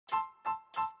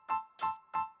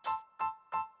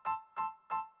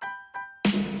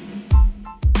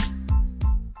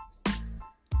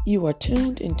You are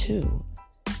tuned into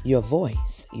Your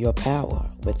Voice, Your Power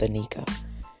with Anika.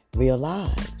 Real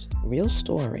lives, real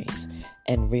stories,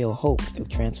 and real hope through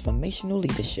transformational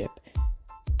leadership.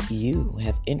 You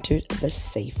have entered the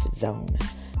safe zone,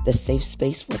 the safe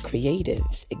space for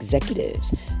creatives,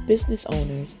 executives, business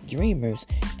owners, dreamers,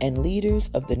 and leaders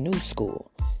of the new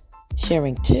school,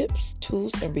 sharing tips,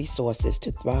 tools, and resources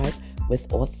to thrive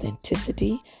with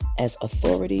authenticity as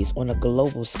authorities on a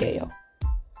global scale.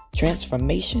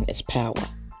 Transformation is power,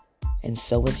 and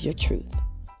so is your truth.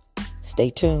 Stay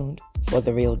tuned for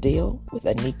The Real Deal with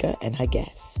Anika and her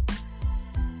guests.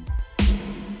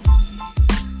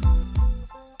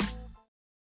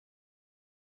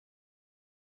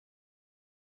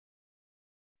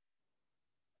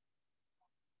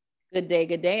 Good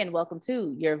day, and welcome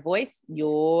to Your Voice,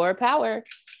 Your Power.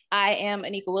 I am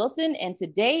Anika Wilson, and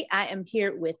today I am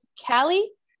here with Callie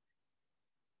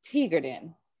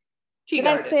Teagarden. Did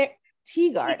I say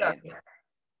Teagarden?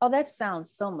 Oh, that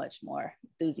sounds so much more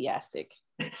enthusiastic.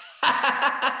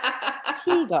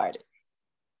 Teagarden.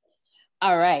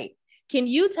 All right. Can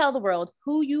you tell the world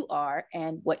who you are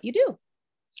and what you do?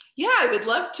 Yeah, I would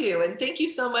love to. And thank you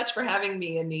so much for having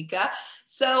me, Anika.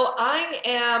 So I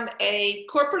am a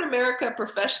corporate America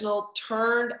professional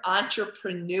turned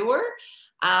entrepreneur.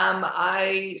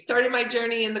 I started my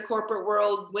journey in the corporate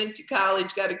world, went to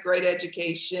college, got a great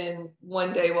education.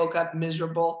 One day woke up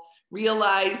miserable,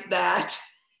 realized that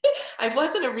I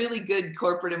wasn't a really good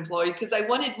corporate employee because I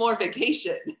wanted more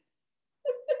vacation.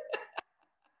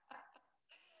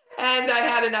 And I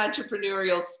had an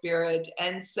entrepreneurial spirit.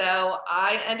 And so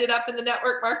I ended up in the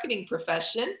network marketing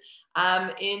profession.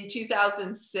 In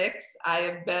 2006, I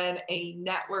have been a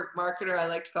network marketer. I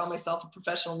like to call myself a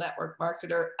professional network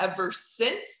marketer ever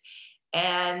since.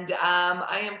 And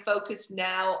I am focused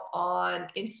now on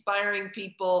inspiring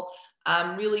people,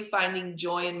 really finding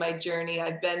joy in my journey.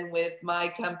 I've been with my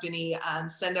company,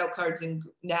 Send Out Cards, and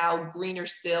now Greener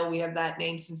Still. We have that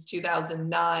name since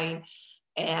 2009.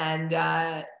 And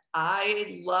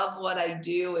I love what I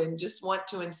do and just want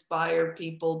to inspire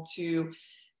people to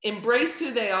embrace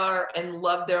who they are and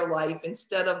love their life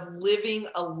instead of living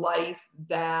a life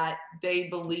that they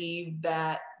believe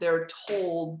that they're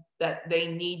told that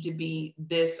they need to be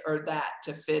this or that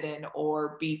to fit in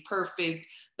or be perfect,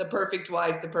 the perfect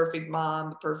wife, the perfect mom,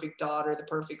 the perfect daughter, the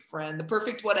perfect friend, the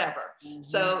perfect whatever. Mm-hmm.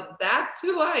 So that's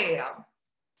who I am.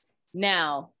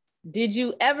 Now, did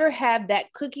you ever have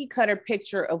that cookie cutter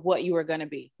picture of what you were going to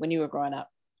be when you were growing up?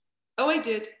 Oh, I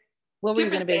did. What were you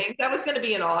going to be? I was going to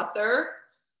be an author.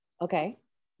 Okay.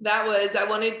 I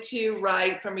wanted to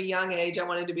write from a young age. I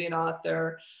wanted to be an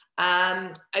author.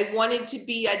 I wanted to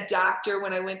be a doctor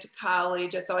when I went to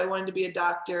college. I thought I wanted to be a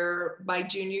doctor. My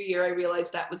junior year, I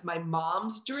realized that was my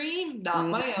mom's dream, not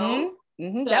my own.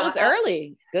 Mm-hmm. That was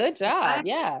early. Good job.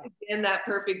 Yeah. And that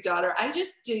perfect daughter. I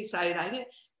just decided I didn't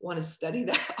want to study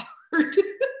that hard.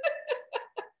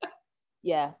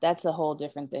 Yeah, that's a whole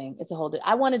different thing. It's a whole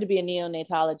I wanted to be a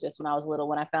neonatologist when I was little,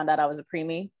 when I found out I was a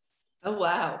preemie. Oh,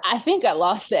 wow. I think I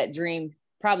lost that dream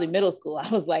probably middle school. I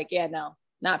was like, yeah, no,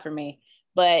 not for me.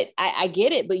 But I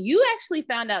get it. But you actually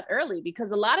found out early,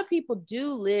 because a lot of people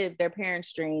do live their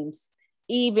parents' dreams,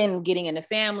 even getting into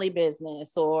family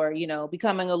business or,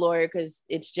 becoming a lawyer, because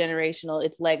it's generational,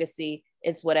 it's legacy,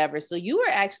 it's whatever. So you were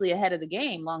actually ahead of the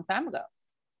game a long time ago.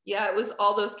 Yeah, it was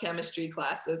all those chemistry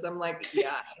classes. I'm like,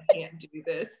 yeah, I can't do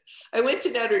this. I went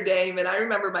to Notre Dame, and I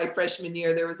remember my freshman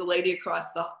year, there was a lady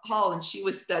across the hall, and she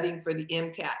was studying for the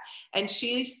MCAT. And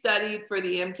she studied for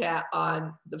the MCAT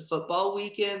on the football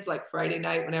weekends, like Friday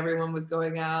night when everyone was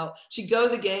going out. She'd go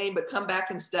to the game, but come back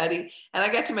and study. And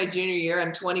I got to my junior year,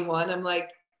 I'm 21. I'm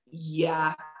like,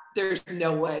 yeah, there's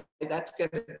no way that's going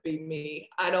to be me.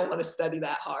 I don't want to study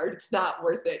that hard. It's not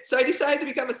worth it. So I decided to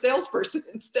become a salesperson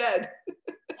instead.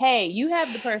 Hey, you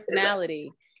have the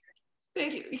personality.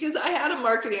 Thank you. Because I had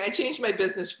I changed my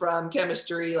business from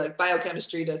chemistry, like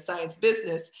biochemistry, to science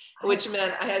business, which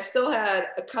meant I still had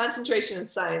a concentration in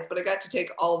science, but I got to take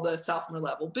all the sophomore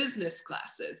level business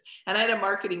classes. And I had a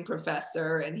marketing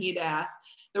professor, and he'd asked,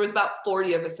 there was about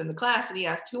 40 of us in the class, and he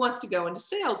asked, who wants to go into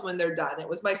sales when they're done? It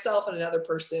was myself and another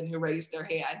person who raised their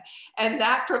hand. And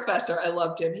that professor, I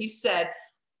loved him. He said,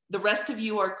 the rest of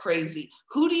you are crazy.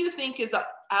 Who do you think is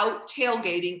out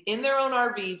tailgating in their own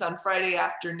RVs on Friday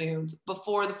afternoons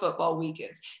before the football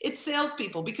weekends? It's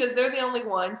salespeople, because they're the only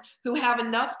ones who have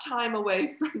enough time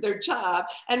away from their job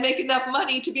and make enough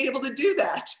money to be able to do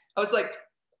that. I was like,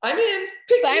 I'm in.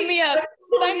 Sign me up.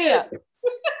 Sign me up.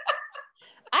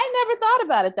 I never thought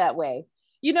about it that way.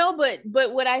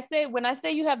 but what I say, when I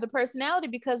say you have the personality,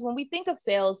 because when we think of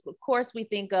sales, of course, we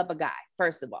think of a guy,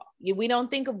 first of all. We don't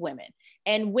think of women.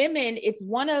 And women, it's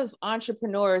one of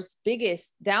entrepreneurs'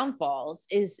 biggest downfalls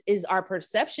is our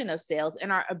perception of sales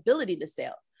and our ability to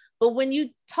sell. But when you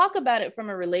talk about it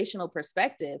from a relational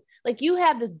perspective, like you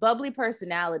have this bubbly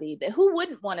personality that who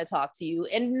wouldn't want to talk to you?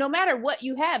 And no matter what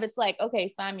you have, it's like, okay,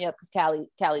 sign me up because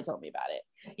Callie told me about it.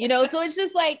 So it's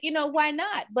just like, why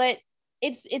not? But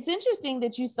it's interesting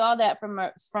that you saw that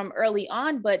from early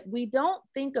on, but we don't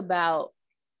think about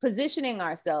positioning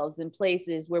ourselves in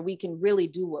places where we can really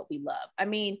do what we love. I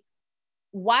mean,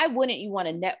 why wouldn't you want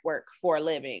to network for a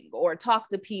living or talk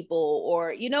to people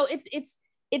or,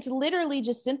 it's literally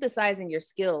just synthesizing your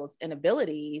skills and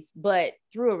abilities, but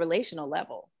through a relational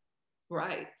level.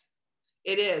 Right.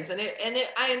 It is.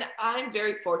 And I'm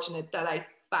very fortunate that I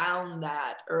found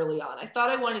that early on. I thought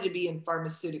I wanted to be in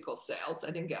pharmaceutical sales.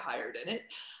 I didn't get hired in it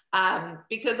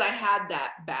because I had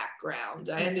that background.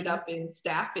 I ended up in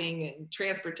staffing and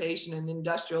transportation and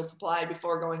industrial supply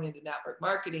before going into network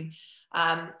marketing.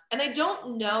 And I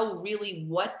don't know really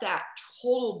what that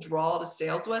total draw to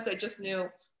sales was. I just knew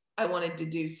I wanted to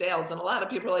do sales. And a lot of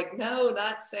people are like, no,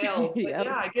 not sales. But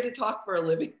yeah, I get to talk for a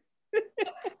living.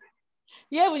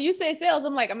 Yeah, when you say sales,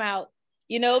 I'm like, I'm out,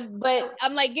 but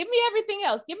I'm like, give me everything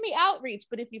else. Give me outreach.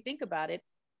 But if you think about it,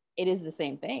 it is the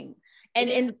same thing. And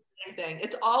the same thing.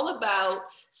 It's all about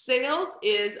sales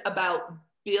is about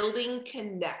building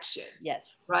connections.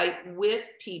 Yes. Right. With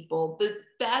people, the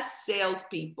best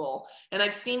salespeople. And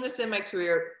I've seen this in my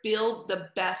career, build the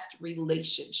best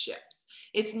relationships.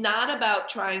 It's not about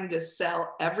trying to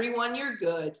sell everyone your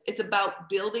goods. It's about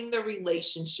building the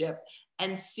relationship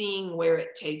and seeing where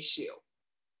it takes you.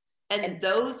 And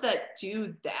those that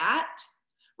do that,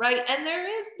 right? And there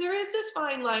is this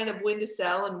fine line of when to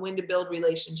sell and when to build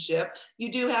relationship.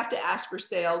 You do have to ask for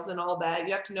sales and all that.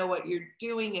 You have to know what you're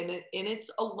doing in it, and it's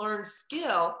a learned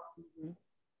skill.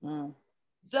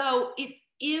 Though it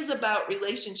is about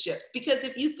relationships, because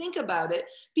if you think about it,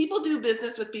 people do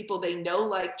business with people they know,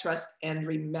 like, trust, and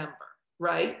remember,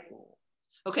 right?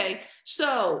 Okay,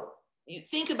 so you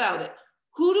think about it.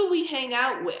 Who do we hang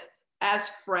out with as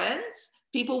friends?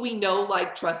 People we know,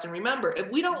 like, trust, and remember.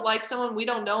 If we don't like someone, we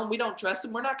don't know them, we don't trust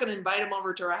them, we're not going to invite them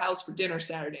over to our house for dinner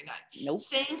Saturday night. Nope.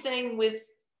 Same thing with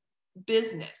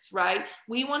business, right?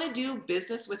 We want to do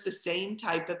business with the same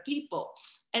type of people.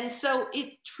 And so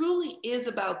it truly is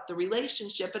about the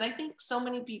relationship. And I think so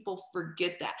many people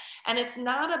forget that. And it's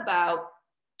not about,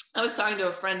 I was talking to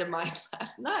a friend of mine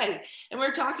last night, and we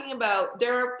were talking about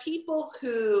there are people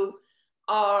who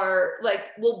are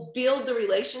like, will build the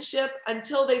relationship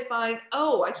until they find,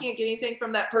 oh, I can't get anything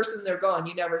from that person, they're gone.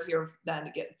 You never hear that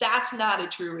again. That's not a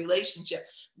true relationship.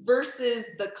 Versus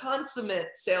the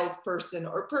consummate salesperson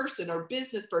or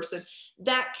business person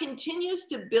that continues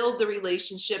to build the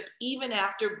relationship even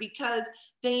after, because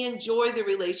they enjoy the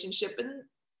relationship and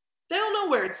they don't know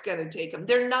where it's going to take them.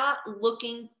 They're not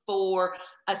looking for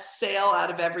a sale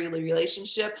out of every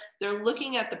relationship. They're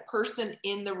looking at the person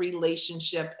in the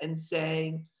relationship and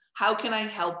saying, how can I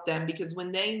help them? Because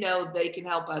when they know they can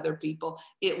help other people,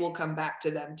 it will come back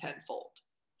to them tenfold.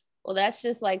 Well, that's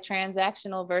just like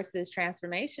transactional versus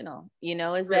transformational,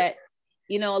 that,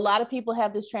 a lot of people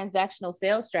have this transactional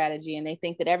sales strategy and they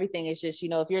think that everything is just,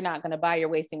 if you're not going to buy, you're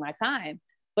wasting my time.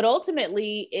 But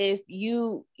ultimately, if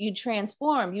you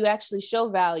transform, you actually show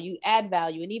value, add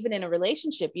value. And even in a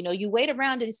relationship, you wait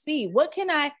around to see what can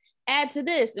I add to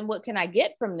this and what can I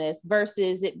get from this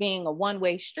versus it being a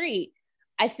one-way street.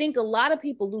 I think a lot of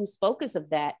people lose focus of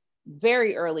that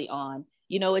very early on.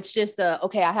 It's just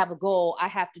okay, I have a goal, I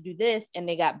have to do this. And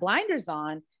they got blinders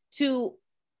on to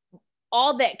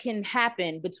all that can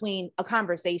happen between a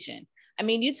conversation. I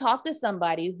mean, you talk to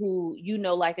somebody who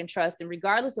like, and trust, and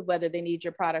regardless of whether they need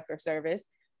your product or service,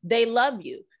 they love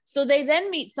you. So they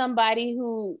then meet somebody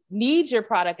who needs your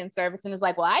product and service and is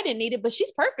like, well, I didn't need it, but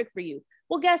she's perfect for you.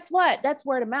 Well, guess what? That's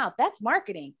word of mouth. That's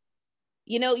marketing.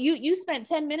 You spent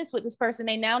 10 minutes with this person.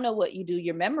 They now know what you do.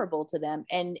 You're memorable to them.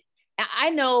 And I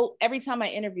know every time I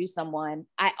interview someone,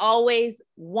 I always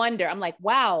wonder, I'm like,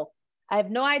 wow, I have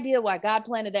no idea why God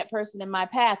planted that person in my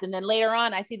path. And then later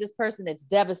on, I see this person that's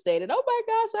devastated. Oh my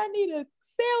gosh, I need a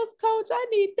sales coach. I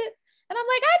need this. And I'm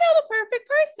like, I know the perfect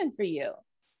person for you.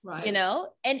 Right.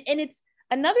 And it's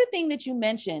another thing that you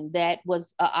mentioned that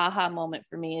was an aha moment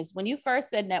for me is when you first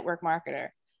said network marketer.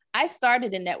 I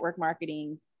started in network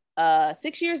marketing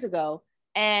 6 years ago,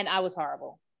 and I was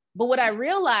horrible. But what I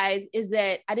realized is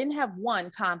that I didn't have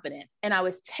confidence, and I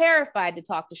was terrified to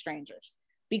talk to strangers.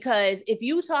 Because if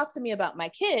you talk to me about my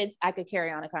kids, I could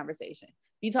carry on a conversation.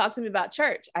 If you talk to me about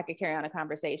church, I could carry on a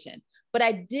conversation. But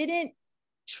I didn't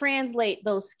translate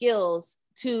those skills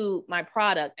to my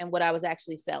product and what I was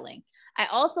actually selling. I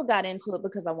also got into it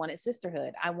because I wanted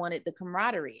sisterhood. I wanted the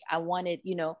camaraderie. I wanted,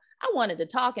 I wanted to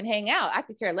talk and hang out. I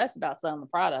could care less about selling the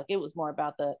product. It was more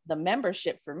about the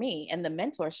membership for me and the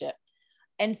mentorship.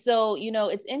 And so,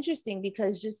 it's interesting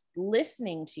because just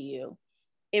listening to you,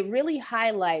 it really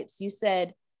highlights, you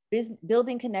said,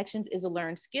 building connections is a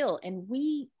learned skill. And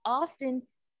we often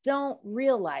don't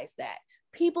realize that.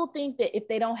 People think that if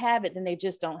they don't have it, then they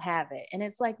just don't have it. And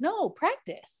it's like, no,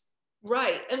 practice.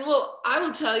 Right. And well, I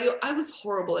will tell you, I was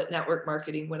horrible at network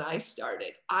marketing when I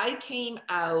started. I came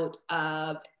out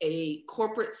of a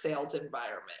corporate sales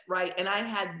environment, right? And I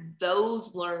had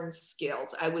those learned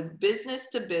skills. I was business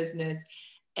to business,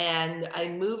 and I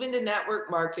move into network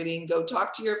marketing, go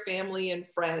talk to your family and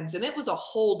friends. And it was a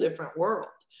whole different world,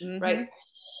 right?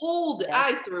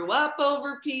 I threw up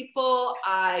over people.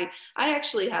 I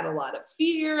actually had a lot of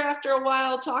fear after a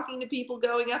while talking to people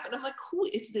going up, and I'm like, who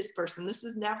is this person? This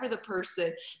is never the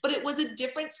person, but it was a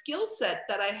different skill set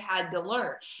that I had to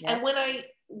learn. Yep. And when I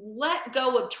let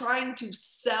go of trying to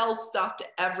sell stuff to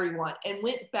everyone and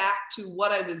went back to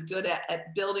what I was good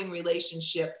at building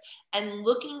relationships and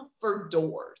looking for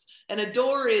doors. And a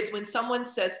door is when someone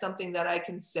says something that I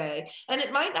can say, and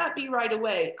it might not be right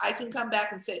away. I can come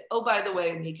back and say, oh, by the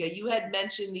way, Anika, you had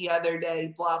mentioned the other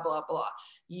day, blah, blah, blah.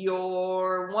 You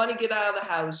want to get out of the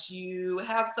house. You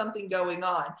have something going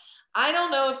on. I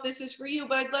don't know if this is for you,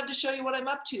 but I'd love to show you what I'm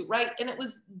up to, right? And it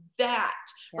was that,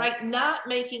 right? Not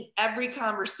making every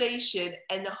conversation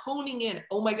and honing in,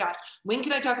 oh my gosh, when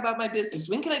can I talk about my business?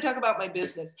 When can I talk about my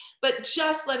business? But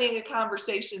just letting a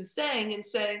conversation saying,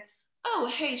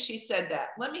 oh, hey, she said that.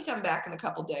 Let me come back in a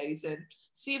couple days and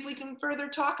see if we can further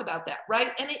talk about that,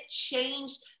 right? And it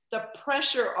changed the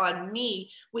pressure on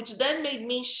me, which then made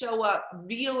me show up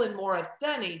real and more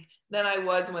authentic than I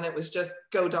was when it was just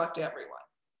go talk to everyone.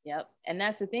 Yep. And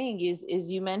that's the thing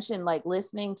is you mentioned like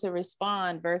listening to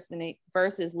respond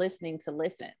versus listening to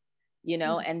listen,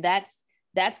 and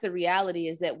that's the reality,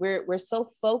 is that we're so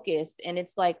focused, and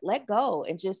it's like, let go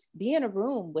and just be in a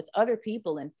room with other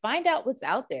people and find out what's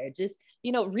out there. Just,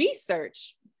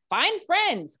 research, find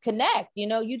friends, connect,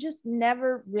 you just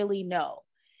never really know.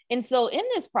 And so in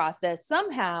this process,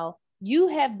 somehow you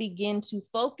have begun to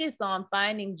focus on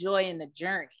finding joy in the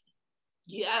journey.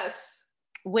 Yes.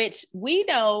 Which we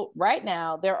know right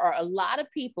now, there are a lot of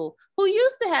people who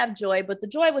used to have joy, but the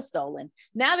joy was stolen.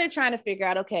 Now they're trying to figure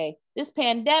out, okay, this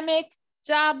pandemic,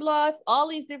 job loss, all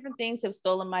these different things have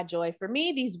stolen my joy. For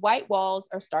me, these white walls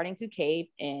are starting to cave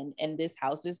in, and this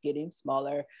house is getting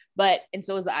smaller, and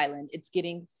so is the island. It's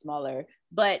getting smaller.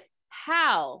 But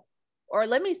how, or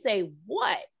let me say,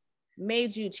 what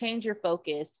made you change your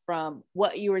focus from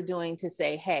what you were doing to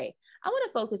say, hey, I want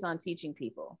to focus on teaching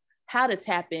people how to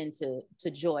tap into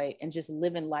joy and just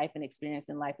living life and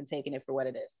experiencing life and taking it for what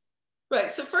it is? Right.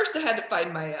 So first I had to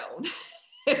find my own.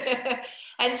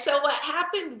 And so what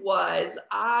happened was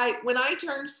when I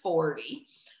turned 40,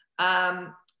 I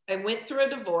went through a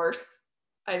divorce.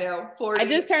 I know, 40. I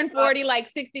just turned 40 like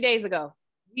 60 days ago.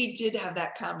 We did have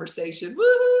that conversation.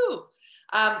 Woohoo!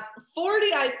 40,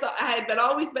 I thought I had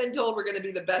always been told were going to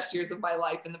be the best years of my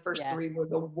life, and the first 3 were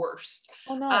the worst.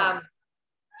 Oh no.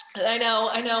 I know.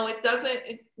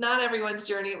 It's not everyone's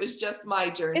journey. It was just my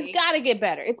journey. It's got to get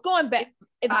better. It's going back.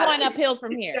 It's going uphill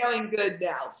from here. It's going good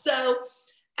now. So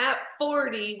at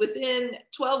 40, within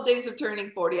 12 days of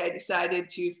turning 40, I decided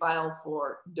to file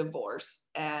for divorce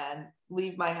and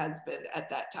leave my husband at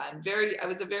that time. I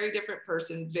was a very different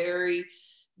person, very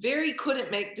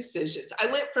couldn't make decisions. I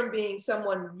went from being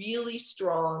someone really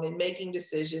strong and making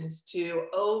decisions to,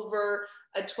 over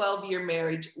a 12-year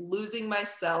marriage, losing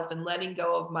myself and letting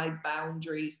go of my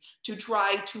boundaries to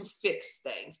try to fix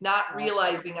things, not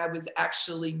realizing I was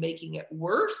actually making it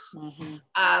worse. Mm-hmm.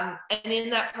 And in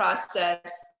that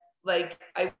process, like,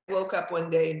 I woke up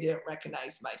one day and didn't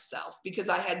recognize myself because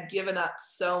I had given up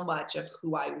so much of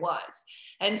who I was.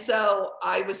 And so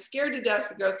I was scared to death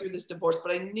to go through this divorce,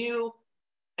 but I knew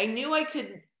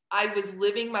I was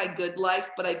living my good life,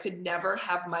 but I could never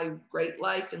have my great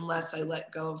life unless I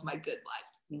let go of my good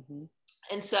life. Mm-hmm.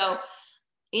 And so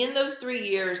in those 3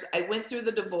 years, I went through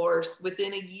the divorce.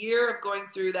 Within a year of going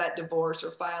through that divorce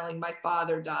or filing, my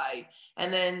father died.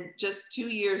 And then just 2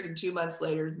 years and 2 months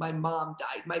later, my mom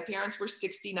died. My parents were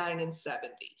 69 and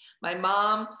 70. My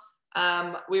mom,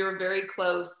 we were very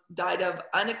close, died of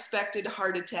unexpected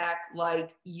heart attack,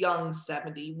 like young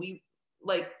 70. We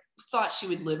thought she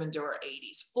would live into her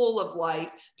 80s, full of life.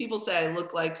 People say I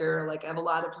look like her, like I have a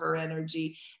lot of her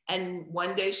energy. And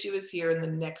one day she was here and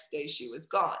the next day she was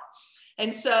gone.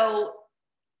 And so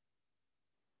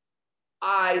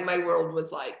my world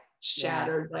was like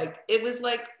shattered. Like, it was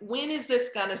like, when is this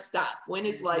gonna stop? When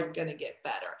is life gonna get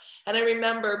better? And I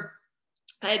remember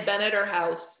I had been at her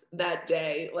house that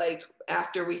day, like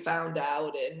after we found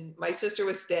out, and my sister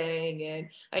was staying, and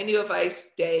I knew if I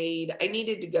stayed, I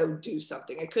needed to go do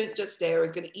something. I couldn't just stay. I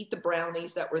was going to eat the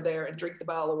brownies that were there and drink the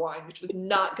bottle of wine, which was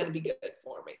not going to be good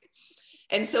for me.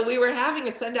 And so we were having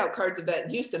a send out cards event in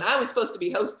Houston. I was supposed to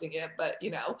be hosting it, but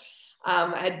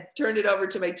I had turned it over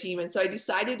to my team. And so I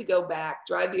decided to go back,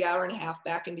 drive the hour and a half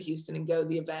back into Houston and go to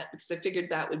the event, because I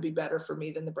figured that would be better for me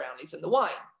than the brownies and the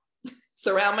wine.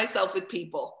 Surround myself with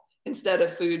people instead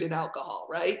of food and alcohol,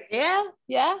 right? Yeah.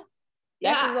 That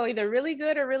can go either really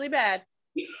good or really bad.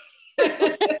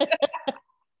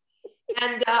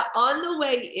 And on the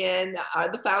way in,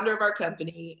 the founder of our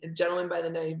company, a gentleman by the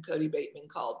name of Cody Bateman,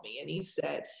 called me and he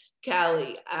said,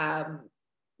 Callie,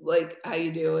 like, how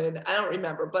you doing? I don't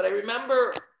remember, but I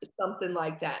remember something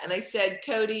like that. And I said,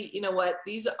 Cody, you know what?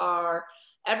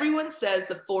 Everyone says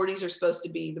the 40s are supposed to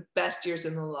be the best years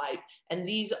in their life, and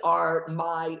these are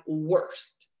my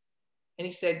worst. And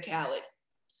he said, Callie,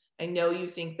 I know you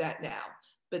think that now,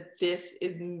 but this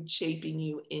is shaping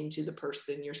you into the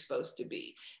person you're supposed to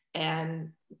be. And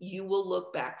you will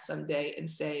look back someday and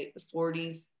say, the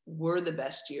 40s were the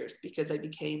best years because I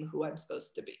became who I'm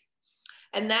supposed to be.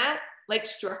 And that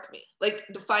struck me, like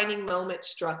defining moment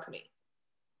struck me.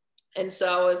 And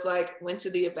so I was like, went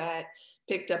to the event,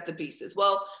 picked up the pieces.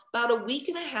 Well, about a week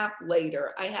and a half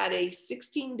later, I had a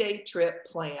 16-day trip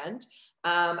planned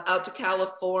out to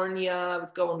California. I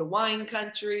was going to wine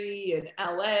country and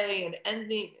LA and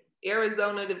ending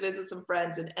Arizona to visit some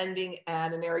friends, and ending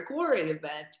at an Eric Worre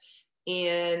event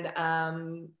in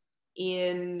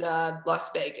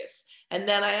Las Vegas. And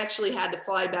then I actually had to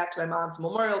fly back to my mom's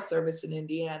memorial service in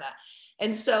Indiana.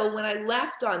 And so when I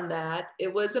left on that,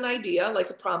 it was an idea,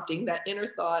 like a prompting, that inner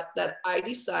thought, that I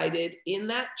decided in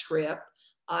that trip,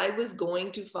 I was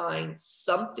going to find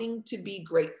something to be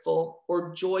grateful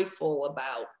or joyful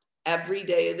about every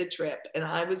day of the trip. And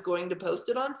I was going to post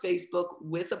it on Facebook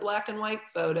with a black and white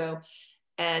photo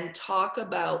and talk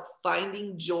about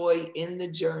finding joy in the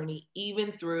journey,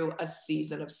 even through a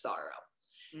season of sorrow.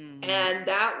 Mm-hmm. And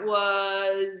that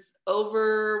was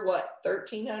over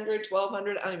 1,300,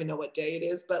 1,200, I don't even know what day it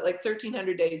is, but like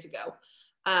 1,300 days ago.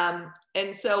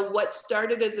 And so what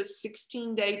started as a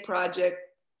 16-day project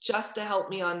just to help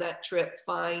me on that trip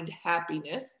find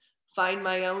happiness, find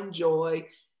my own joy,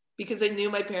 because I knew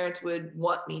my parents would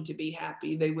want me to be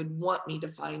happy. They would want me to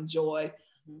find joy.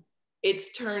 Mm-hmm.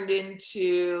 It's turned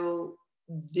into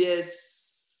this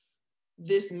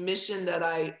mission that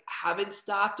I haven't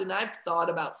stopped, and I've thought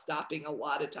about stopping a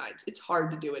lot of times. It's hard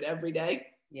to do it every day.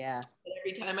 Yeah. But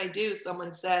every time I do,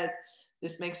 someone says,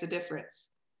 this makes a difference.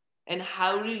 And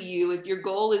how do you, if your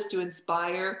goal is to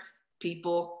inspire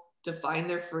people to find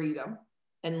their freedom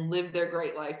and live their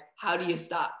great life, how do you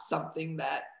stop something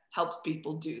that helps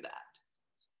people do that?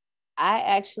 I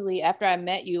actually, after I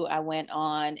met you, I went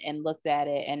on and looked at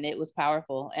it, and it was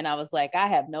powerful. And I was like, I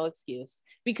have no excuse,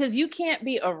 because you can't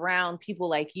be around people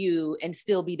like you and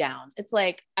still be down. It's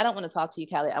like, I don't want to talk to you,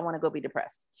 Callie. I want to go be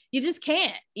depressed. You just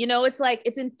can't, it's like,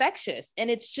 it's infectious. And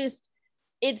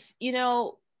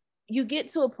you get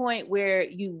to a point where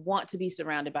you want to be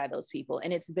surrounded by those people.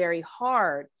 And it's very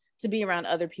hard to be around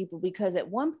other people, because at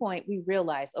one point we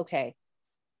realize, okay,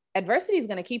 adversity is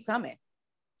going to keep coming.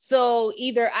 So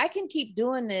either I can keep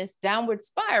doing this downward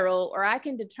spiral, or I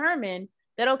can determine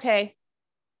that, okay,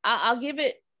 I'll give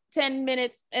it 10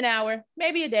 minutes, an hour,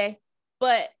 maybe a day,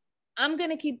 but I'm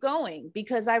going to keep going,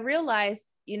 because I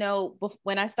realized,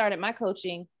 when I started my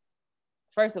coaching,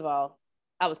 first of all,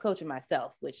 I was coaching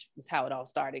myself, which is how it all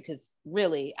started. Because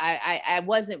really, I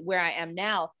wasn't where I am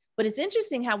now. But it's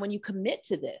interesting how when you commit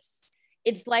to this,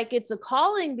 it's like it's a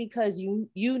calling, because you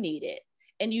need it.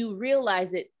 And you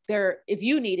realize it if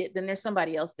you need it, then there's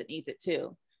somebody else that needs it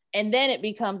too. And then it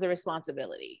becomes a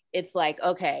responsibility. It's like,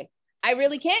 okay, I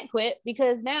really can't quit,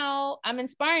 because now I'm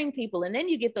inspiring people. And then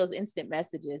you get those instant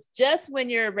messages just when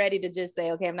you're ready to just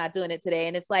say, okay, I'm not doing it today.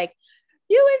 And it's like,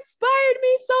 you inspired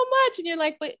me so much. And you're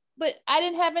like, but I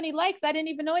didn't have any likes. I didn't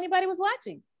even know anybody was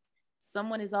watching.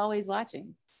 Someone is always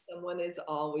watching. Someone is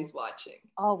always watching.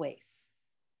 Always.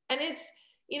 And it's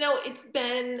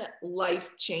been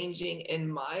life-changing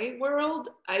in my world.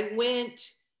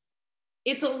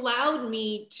 It's allowed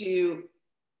me to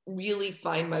really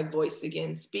find my voice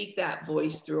again, speak that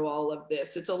voice through all of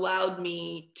this. It's allowed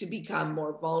me to become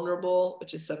more vulnerable,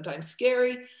 which is sometimes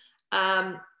scary.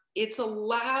 It's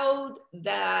allowed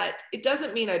that, it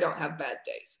doesn't mean I don't have bad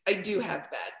days. I do have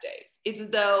bad days. It's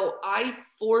though I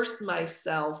force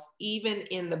myself, even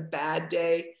in the bad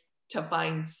day, to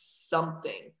find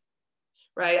something,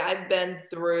 right? I've been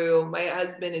through, my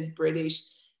husband is British.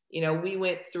 You know, we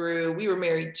were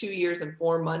married 2 years and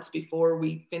 4 months before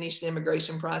we finished the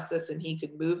immigration process and he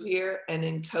could move here. And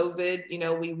in COVID, you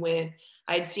know,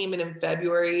 I'd seen him in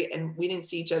February and we didn't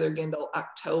see each other again until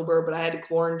October, but I had to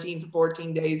quarantine for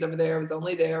 14 days over there. I was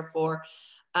only there for,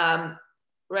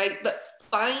 right? But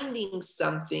finding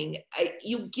something,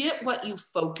 you get what you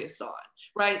focus on,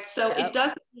 right? So it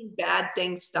doesn't mean bad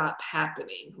things stop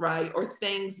happening, right? Or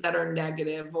things that are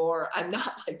negative, or I'm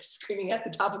not like screaming at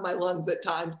the top of my lungs at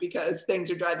times because things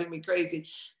are driving me crazy,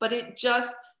 but it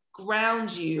just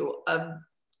grounds you of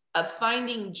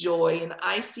finding joy. And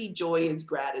I see joy as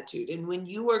gratitude. And when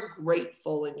you are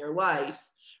grateful in your life,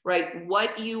 right,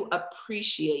 what you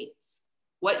appreciates.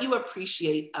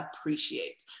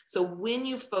 So when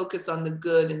you focus on the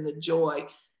good and the joy,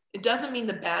 it doesn't mean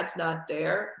the bad's not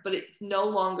there, but it's no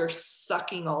longer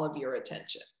sucking all of your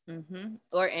attention. Mm-hmm.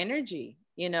 Or energy,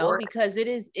 you know, because it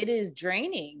is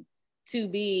draining to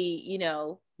be, you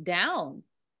know, down.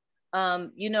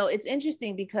 You know, it's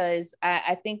interesting because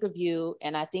I think of you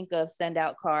and I think of send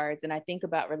out cards and I think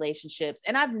about relationships,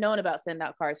 and I've known about send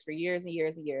out cards for years and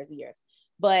years and years and years.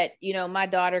 But, you know, my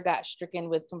daughter got stricken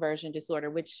with conversion disorder,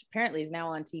 which apparently is now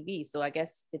on TV. So I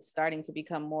guess it's starting to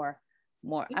become more,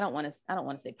 I don't want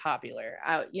to say popular,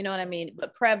 you know what I mean?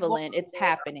 But prevalent. It's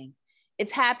happening.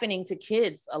 It's happening to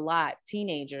kids a lot,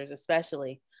 teenagers,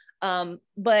 especially.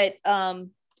 But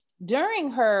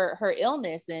during her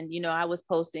illness, and, you know, I was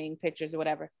posting pictures or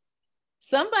whatever,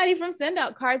 somebody from Send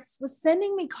Out Cards was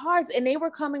sending me cards and they were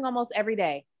coming almost every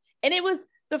day. And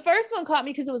the first one caught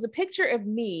me because it was a picture of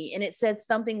me and it said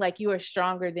something like, "You are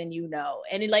stronger than you know."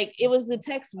 And it was the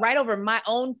text right over my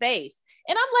own face.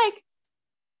 And I'm like,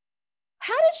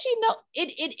 how did she know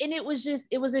it? And it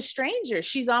was a stranger.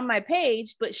 She's on my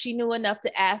page, but she knew enough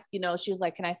to ask, you know, she was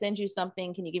like, "Can I send you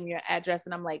something? Can you give me your address?"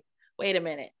 And I'm like, wait a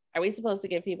minute. Are we supposed to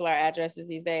give people our addresses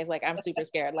these days? Like, I'm super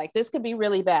scared. Like, this could be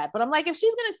really bad. But I'm like, if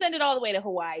she's going to send it all the way to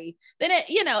Hawaii, then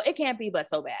it can't be but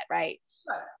so bad. Right.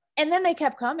 And then they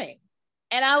kept coming.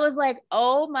 And I was like,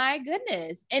 oh my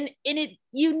goodness. And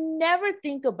you never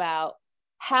think about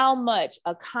how much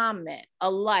a comment, a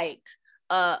like,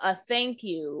 a thank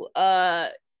you,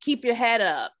 keep your head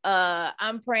up,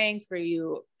 I'm praying for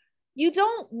you. You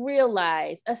don't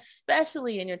realize,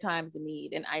 especially in your times of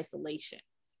need and isolation,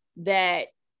 that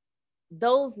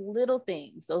those little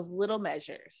things, those little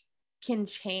measures can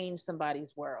change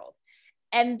somebody's world.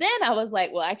 And then I was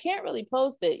like, well, I can't really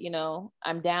post it, you know,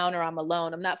 I'm down or I'm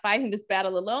alone. I'm not fighting this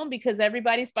battle alone because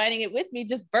everybody's fighting it with me,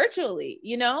 just virtually,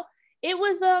 you know. It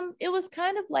was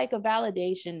kind of like a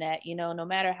validation that, you know, no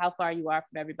matter how far you are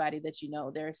from everybody that you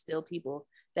know, there are still people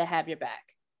that have your back,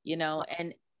 you know.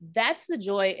 And that's the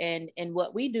joy in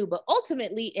what we do, but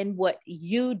ultimately in what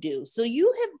you do. So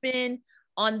you have been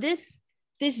on this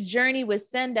journey with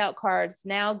Send Out Cards,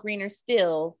 now Greener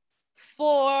Still,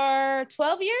 for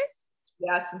 12 years.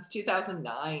 Yeah, since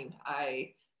 2009,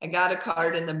 I got a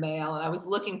card in the mail and I was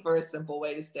looking for a simple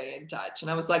way to stay in touch. And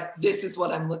I was like, this is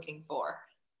what I'm looking for.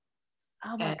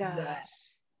 Oh my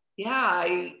gosh. Yeah,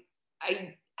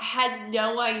 I had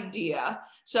no idea.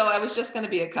 So I was just going to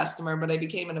be a customer, but I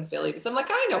became an affiliate. So I'm like,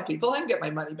 I know people, I can get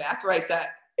my money back, right?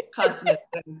 That constant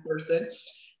person.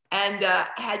 And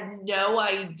had no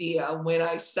idea when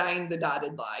I signed the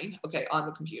dotted line, okay, on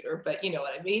the computer, but you know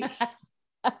what I mean?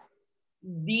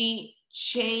 The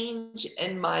change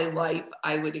in my life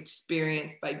I would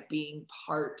experience by being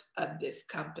part of this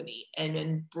company and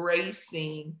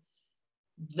embracing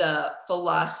the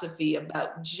philosophy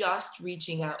about just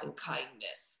reaching out in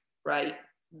kindness, right?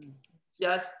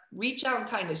 Just reach out in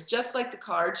kindness, just like the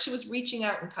card. She was reaching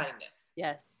out in kindness.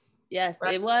 Yes,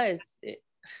 right? It was.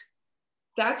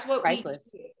 That's what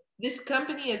priceless. This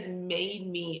company has made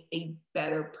me a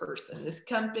better person. This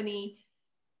company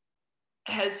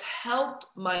has helped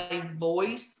my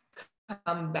voice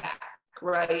come back,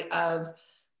 right?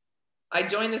 I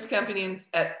joined this company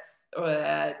at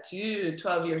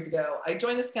 12 years ago. I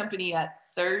joined this company at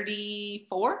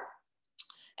 34.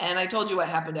 And I told you what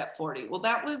happened at 40. Well,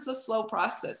 that was a slow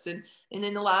process. And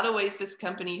in a lot of ways, this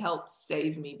company helped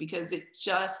save me because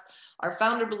our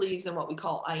founder believes in what we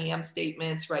call I am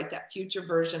statements, right? That future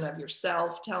version of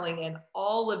yourself telling, and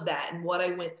all of that and what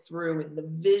I went through and the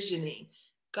visioning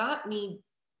got me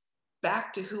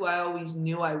back to who I always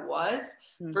knew I was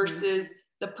versus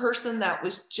the person that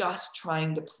was just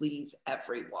trying to please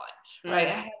everyone, right? I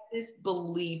had this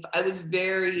belief. I was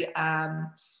very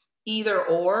either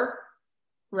or,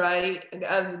 right?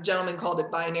 A gentleman called it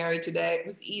binary today. It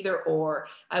was either or.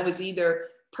 I was either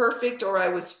perfect or I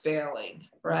was failing,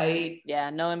 right? Yeah,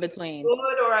 no in between.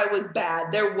 Good or I was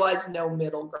bad. There was no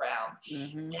middle ground.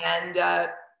 Mm-hmm. And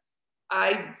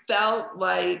I felt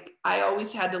like I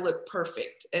always had to look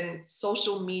perfect. And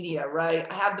social media, right?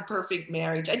 I have the perfect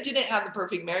marriage. I didn't have the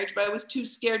perfect marriage, but I was too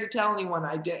scared to tell anyone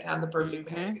I didn't have the perfect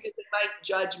marriage because they might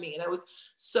judge me. And I was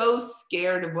so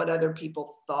scared of what other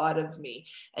people thought of me.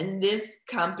 And this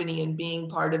company and being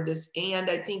part of this, and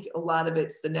I think a lot of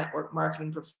it's the network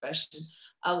marketing profession,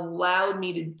 allowed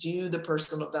me to do the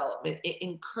personal development. It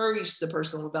encouraged the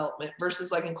personal development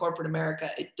versus like in corporate America,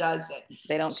 it doesn't.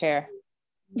 They don't care.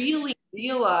 Really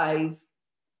realize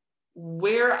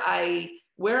where I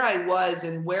was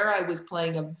and where I was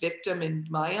playing a victim in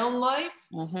my own life,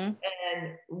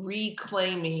 and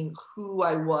reclaiming who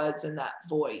I was in that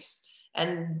voice.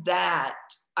 And that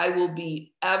I will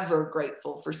be ever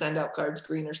grateful for Send Out Cards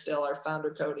Greener Still, our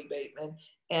founder, Cody Bateman,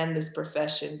 and this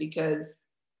profession, because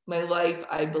my life,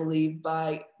 I believe,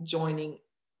 by joining,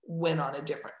 went on a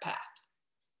different path.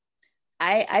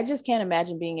 I just can't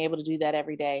imagine being able to do that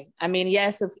every day. I mean,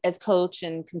 yes, as coach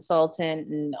and consultant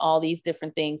and all these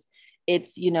different things,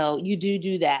 it's, you know, you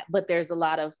do that, but there's a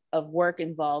lot of work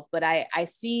involved. But I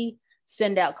see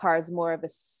Send Out Cards more of a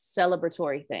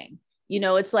celebratory thing. You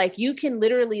know, it's like you can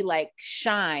literally like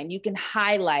shine, you can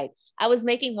highlight. I was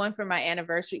making one for my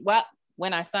anniversary. Well,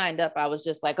 when I signed up, I was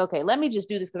just like, okay, let me just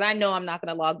do this because I know I'm not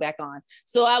going to log back on.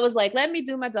 So I was like, let me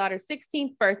do my daughter's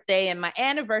 16th birthday and my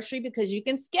anniversary because you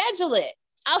can schedule it.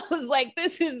 I was like,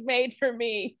 this is made for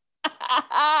me.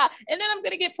 And then I'm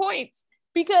going to get points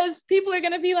because people are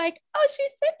going to be like, oh, she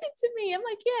sent it to me. I'm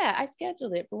like, yeah, I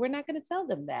scheduled it, but we're not going to tell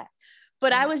them that.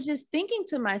 But I was just thinking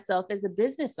to myself as a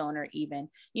business owner, even,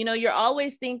 you know, you're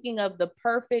always thinking of the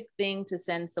perfect thing to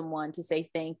send someone to say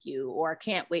thank you, or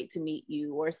can't wait to meet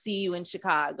you, or see you in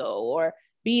Chicago, or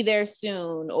be there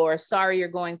soon, or sorry you're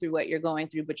going through what you're going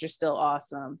through, but you're still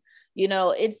awesome. You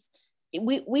know,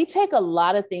 we take a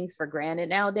lot of things for granted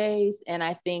nowadays. And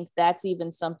I think that's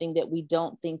even something that we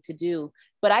don't think to do.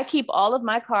 But I keep all of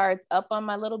my cards up on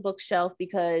my little bookshelf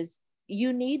because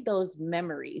you need those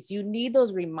memories. You need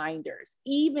those reminders,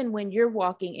 even when you're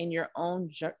walking in your own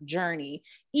journey,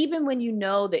 even when you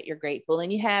know that you're grateful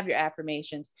and you have your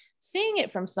affirmations, seeing it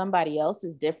from somebody else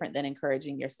is different than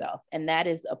encouraging yourself. And that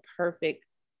is a perfect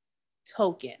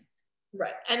token.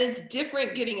 Right. And it's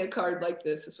different getting a card like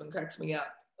this. This one cracks me up.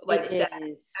 Like that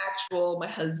actual, my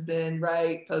husband,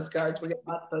 right? Postcards, we get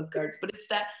lots of postcards, but it's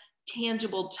that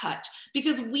tangible touch,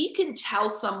 because we can tell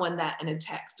someone that in a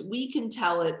text, we can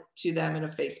tell it to them in a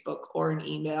Facebook or an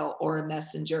email or a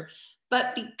messenger,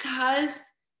 but because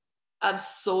of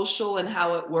social and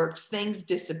how it works, things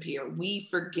disappear, we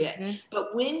forget.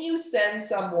 But when you send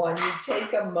someone, you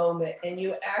take a moment and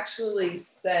you actually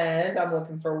send, I'm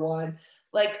looking for one,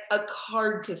 like a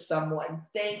card to someone,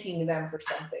 thanking them for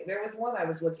something. There was one I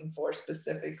was looking for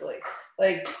specifically.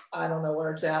 Like, I don't know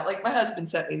where it's at. Like, my husband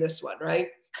sent me this one, right?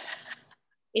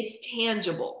 It's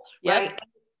tangible, right?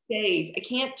 Days. I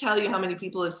can't tell you how many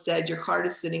people have said your card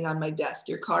is sitting on my desk,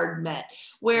 your card met,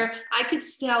 where I could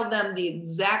tell them the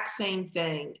exact same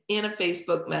thing in a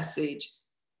Facebook message,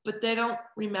 but they don't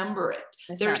remember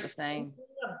it. There's something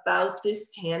about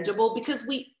this tangible, because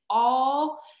we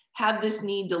all have this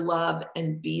need to love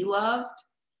and be loved.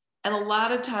 And a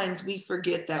lot of times we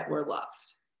forget that we're loved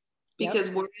because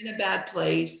we're in a bad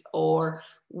place, or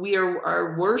we're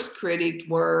our worst critic,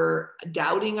 we're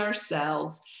doubting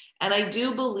ourselves. And I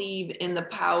do believe in the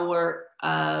power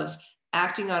of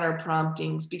acting on our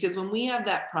promptings, because when we have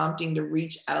that prompting to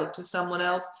reach out to someone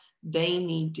else, they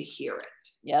need to hear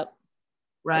it.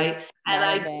 Right. And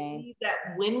I believe that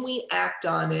when we act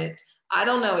on it, I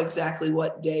don't know exactly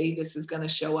what day this is going to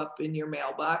show up in your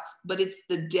mailbox, but it's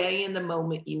the day and the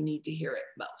moment you need to hear it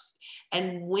most.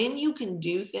 And when you can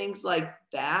do things like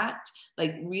that,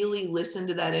 like really listen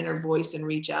to that inner voice and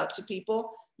reach out to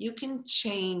people, you can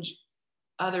change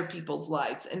other people's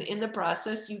lives. And in the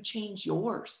process, you change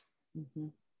yours.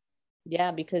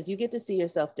 Yeah, because you get to see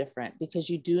yourself different, because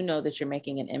you do know that you're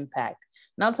making an impact.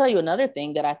 And I'll tell you another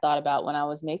thing that I thought about when I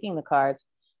was making the cards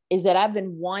is that I've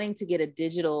been wanting to get a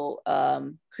digital,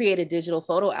 create a digital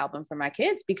photo album for my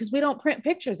kids, because we don't print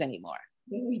pictures anymore.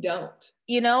 We don't.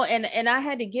 You know, and I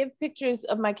had to give pictures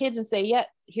of my kids and say, yeah,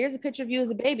 here's a picture of you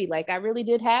as a baby. Like, I really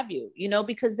did have you, you know,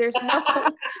 because there's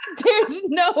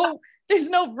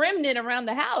no remnant around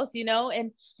the house, you know?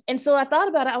 And so I thought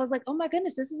about it. I was like, oh my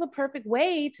goodness, this is a perfect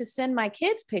way to send my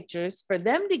kids pictures for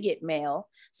them to get mail,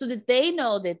 so that they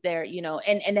know that they're, you know,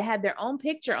 and to have their own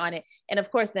picture on it. And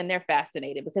of course, then they're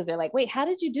fascinated because they're like, wait, how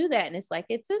did you do that? And it's like,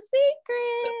 it's a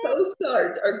secret. The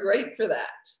postcards are great for that.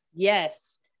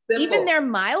 Yes. even their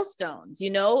milestones, you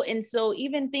know? And so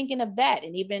even thinking of that,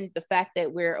 and even the fact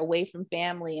that we're away from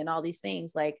family and all these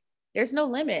things, like there's no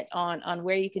limit on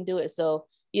where you can do it. So,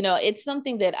 you know, it's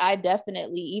something that I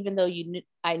definitely, even though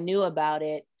I knew about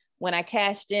it, when I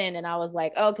cashed in and I was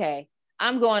like, okay,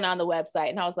 I'm going on the website,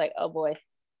 and I was like, oh boy,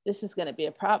 this is going to be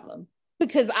a problem,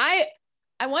 because I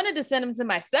wanted to send them to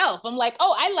myself. I'm like,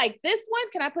 oh, I like this one.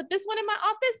 Can I put this one in my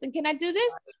office? And can I do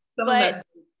this? But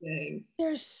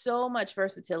there's so much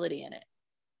versatility in it.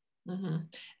 Mm-hmm.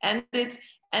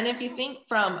 And if you think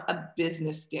from a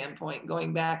business standpoint,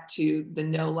 going back to the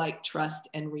know, like, trust,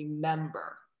 and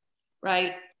remember,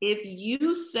 right? If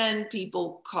you send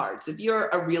people cards, if you're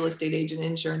a real estate agent,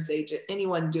 insurance agent,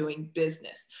 anyone doing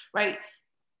business, right?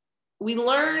 I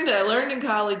learned in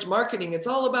college, marketing, it's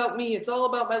all about me. It's all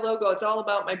about my logo. It's all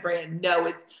about my brand.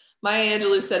 No, Maya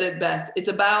Angelou said it best. It's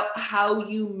about how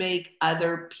you make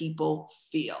other people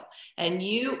feel. And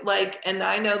and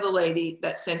I know the lady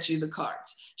that sent you the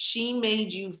cards. She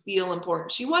made you feel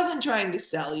important. She wasn't trying to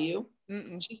sell you.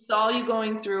 Mm-mm. She saw you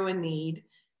going through a need.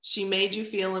 She made you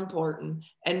feel important.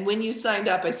 And when you signed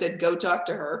up, I said, go talk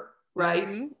to her, right?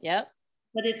 Mm-hmm. Yep.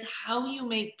 But it's how you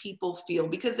make people feel,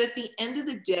 because at the end of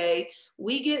the day,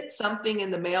 we get something in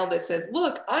the mail that says,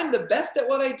 look, I'm the best at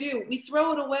what I do. We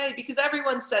throw it away because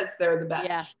everyone says they're the best.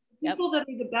 Yeah. Yep. People that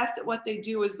are the best at what they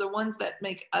do is the ones that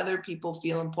make other people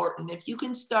feel important. If you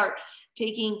can start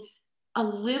taking a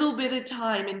little bit of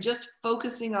time and just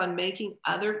focusing on making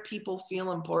other people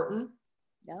feel important.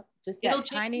 Yep. Just that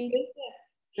tiny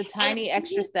and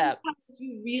extra step.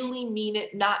 You really mean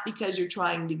it, not because you're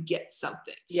trying to get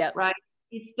something. Yeah. Right.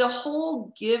 It's the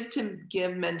whole give to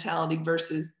give mentality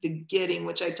versus the getting,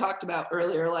 which I talked about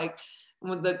earlier, like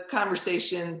with the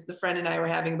conversation the friend and I were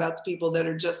having about the people that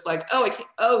are just like, I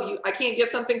can't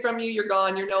get something from you. You're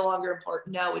gone. You're no longer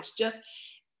important. No, it's just,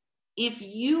 if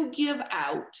you give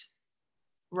out,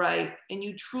 right, and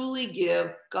you truly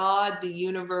give, God, the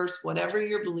universe, whatever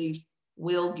your beliefs,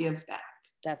 will give back.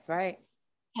 That's right.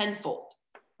 Tenfold,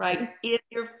 right? If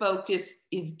your focus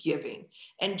is giving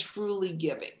and truly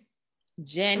giving.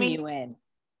 Genuine. I mean,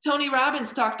 Tony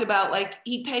Robbins talked about, like,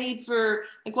 he paid for,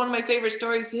 like, one of my favorite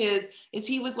stories is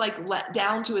he was like let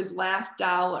down to his last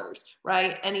dollars,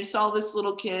 right? And he saw this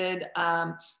little kid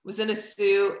was in a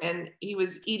suit, and he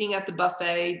was eating at the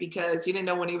buffet because he didn't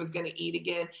know when he was going to eat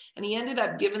again. And he ended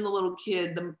up giving the little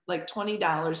kid like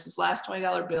 $20, his last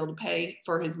 $20 bill, to pay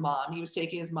for his mom. He was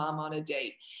taking his mom on a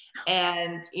date,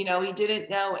 and, you know, he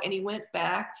didn't know. And he went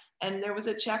back, and there was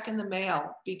a check in the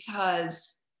mail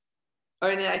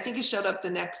and I think it showed up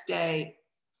the next day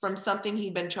from something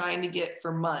he'd been trying to get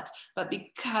for months, but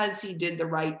because he did the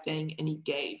right thing and he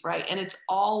gave, right? And it's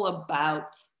all about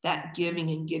that giving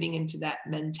and getting into that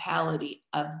mentality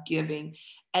of giving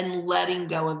and letting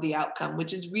go of the outcome,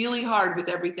 which is really hard with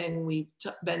everything we've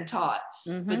been taught,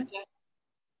 but just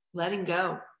letting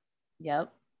go.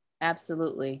 Yep.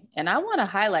 Absolutely. And I want to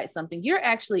highlight something. You're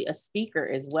actually a speaker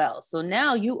as well. So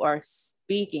now you are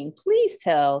speaking. Please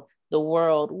tell the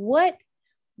world, what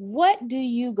do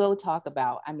you go talk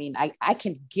about? I mean, I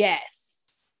can guess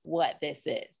what this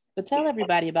is, but tell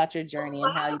everybody about your journey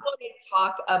and how you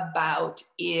talk about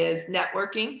is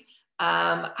networking,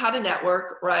 how to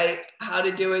network, right? How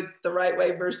to do it the right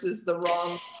way versus the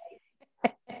wrong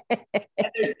way.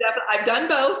 I've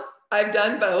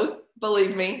done both.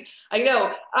 Believe me. I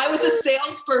know. I was a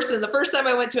salesperson. The first time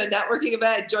I went to a networking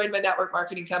event, I joined my network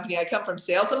marketing company. I come from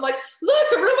sales. I'm like,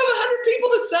 look, a room of 100 people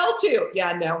to sell to.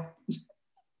 Yeah, no.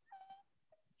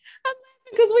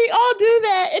 Because we all do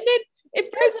that. And then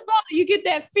first of all, you get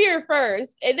that fear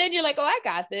first. And then you're like, oh, I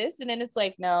got this. And then it's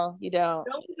like, no, you don't.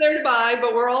 No one's there to buy,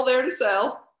 but we're all there to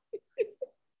sell.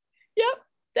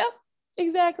 Yep,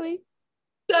 exactly.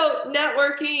 So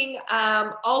networking,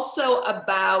 also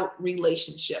about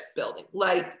relationship building.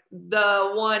 Like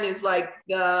the one is like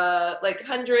the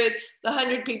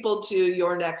 100 people to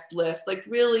your next list, like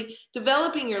really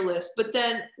developing your list, but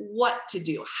then what to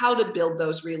do, how to build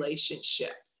those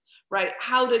relationships, right?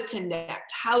 How to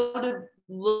connect, how to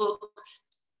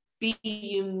be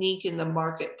unique in the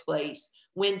marketplace.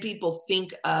 When people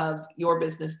think of your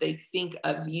business, they think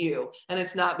of you. And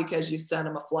it's not because you sent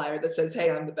them a flyer that says,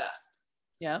 hey, I'm the best.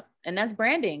 Yeah. And that's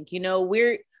branding. You know,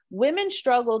 women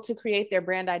struggle to create their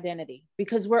brand identity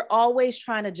because we're always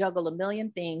trying to juggle a million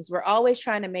things. We're always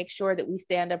trying to make sure that we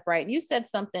stand up right. And you said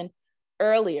something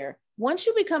earlier. Once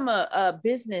you become a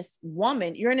business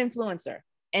woman, you're an influencer.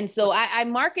 And so I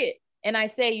market and I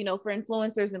say, you know, for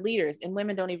influencers and leaders, and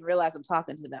women don't even realize I'm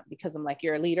talking to them because I'm like,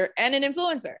 you're a leader and an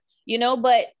influencer.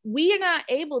 but we are not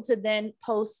able to then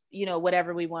post,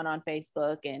 whatever we want on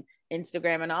Facebook and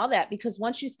Instagram and all that, because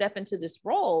once you step into this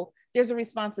role, there's a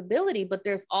responsibility, but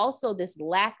there's also this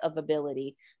lack of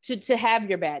ability to have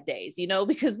your bad days,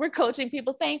 because we're coaching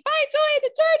people saying, find joy in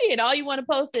the journey. And all you want to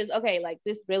post is, okay, like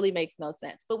this really makes no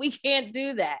sense, but we can't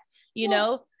do that,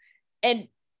 and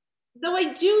though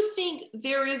I do think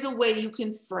there is a way you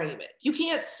can frame it. You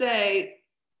can't say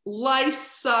life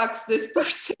sucks, this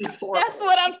person is horrible. That's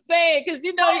what I'm saying, because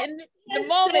in the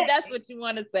moment, that's what you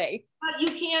want to say. But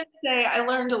you can't say, I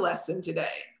learned a lesson today.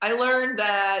 I learned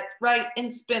that, right,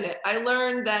 and spin it. I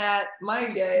learned that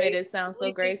my day made it sound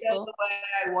so graceful. The way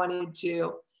I wanted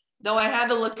to, though I had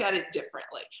to look at it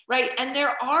differently, right? And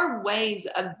there are ways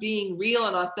of being real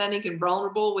and authentic and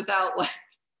vulnerable without like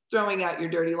throwing out your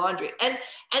dirty laundry.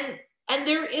 And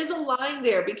there is a line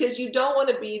there, because you don't want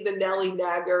to be the Nelly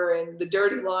Nagger and the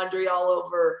dirty laundry all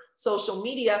over social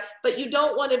media, but you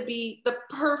don't want to be the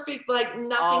perfect, like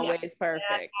nothing always perfect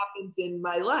happens in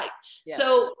my life. Yeah.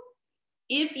 So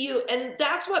and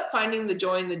that's what finding the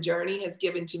joy in the journey has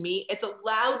given to me. It's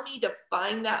allowed me to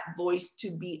find that voice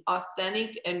to be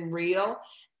authentic and real.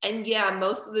 And yeah,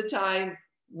 most of the time,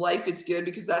 life is good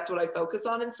because that's what I focus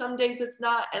on. And some days it's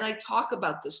not. And I talk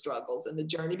about the struggles and the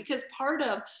journey, because part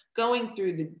of going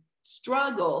through the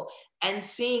struggle and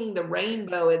seeing the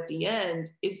rainbow at the end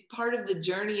is part of the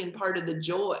journey and part of the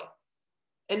joy.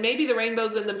 And maybe the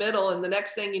rainbow's in the middle, and the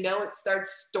next thing you know, it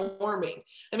starts storming.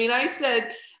 I mean, I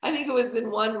think it was in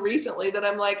one recently that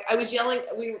I'm like, I was yelling,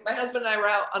 my husband and I were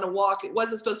out on a walk. It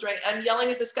wasn't supposed to rain. I'm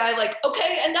yelling at the sky like,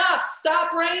 okay, enough,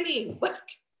 stop raining. Like,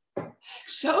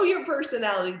 show your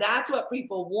personality. That's what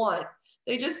people want.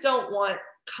 They just don't want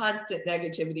constant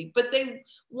negativity, but they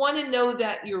want to know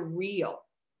that you're real.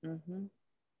 Mm-hmm.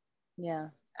 Yeah.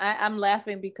 I'm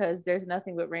laughing because there's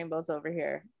nothing but rainbows over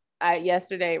here.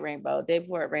 Yesterday, rainbow, day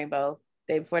before rainbow,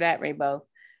 day before that, rainbow.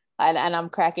 And I'm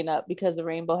cracking up because the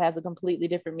rainbow has a completely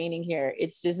different meaning here.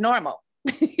 It's just normal.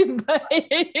 but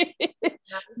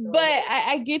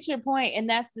I get your point. And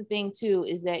that's the thing too,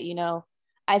 is that,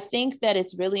 I think that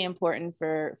it's really important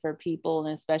for people,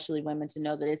 and especially women, to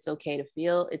know that it's okay to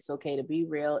feel, it's okay to be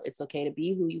real, it's okay to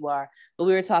be who you are. But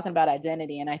we were talking about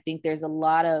identity, and I think there's a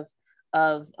lot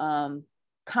of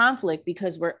conflict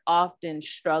because we're often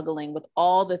struggling with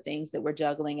all the things that we're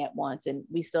juggling at once, and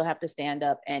we still have to stand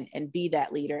up and be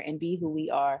that leader and be who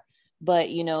we are. But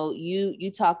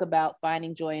you talk about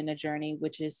finding joy in the journey,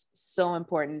 which is so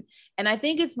important. And I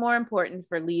think it's more important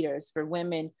for leaders, for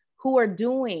women who are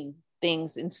doing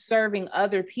things and serving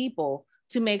other people,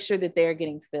 to make sure that they're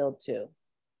getting filled too.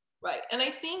 Right. And I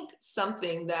think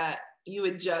something that you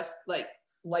would just like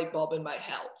light bulb in my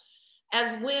head,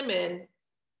 as women,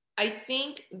 I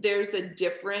think there's a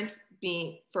difference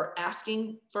being for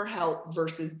asking for help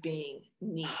versus being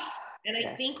needy. And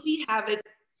I think we have it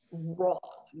wrong.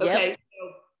 Okay. Yep.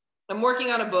 So I'm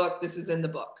working on a book. This is in the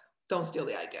book. Don't steal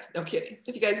the idea. No kidding.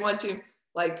 If you guys want to,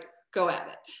 like, go at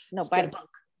it. No, buy the book.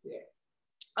 Yeah.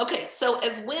 Okay, so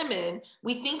as women,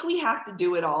 we think we have to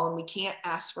do it all and we can't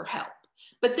ask for help.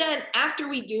 But then after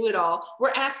we do it all,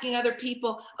 we're asking other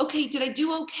people, okay, did I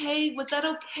do okay? Was that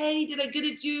okay? Did I get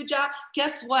a good job?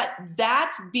 Guess what?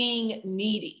 That's being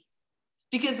needy,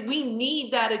 because we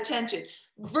need that attention,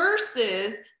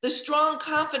 versus the strong,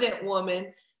 confident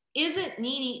woman isn't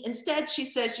needy. Instead, she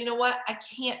says, you know what? I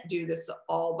can't do this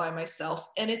all by myself,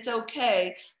 and it's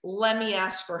okay. Let me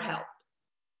ask for help.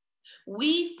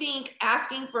 We think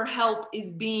asking for help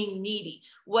is being needy.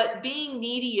 What being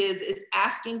needy is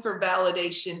asking for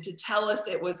validation to tell us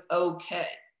it was okay.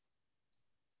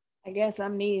 I guess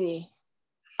I'm needy.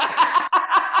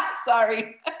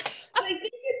 Sorry.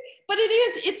 But it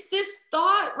is, it's this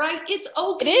thought, right? It's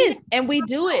okay. It is. And we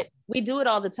do it. We do it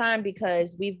all the time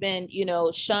because we've been,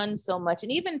 shunned so much.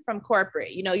 And even from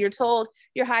corporate, you're told,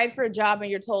 you're hired for a job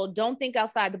and you're told, don't think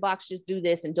outside the box, just do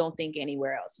this and don't think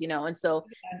anywhere else, and so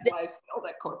that's why I feel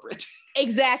that corporate.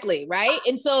 Exactly. Right.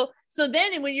 And so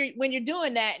then when you're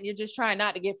doing that and you're just trying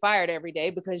not to get fired every day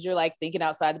because you're like thinking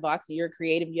outside the box and you're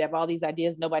creative, you have all these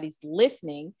ideas, nobody's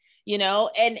listening,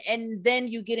 and then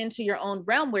you get into your own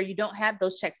realm where you don't have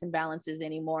those checks and balances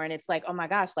anymore. And it's like, oh my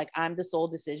gosh, like I'm the sole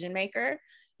decision maker.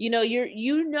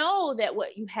 That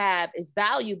what you have is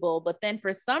valuable, but then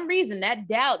for some reason that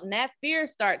doubt and that fear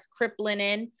starts crippling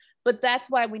in. But that's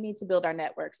why we need to build our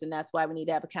networks, and that's why we need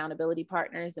to have accountability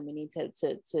partners, and we need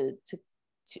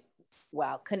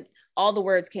all the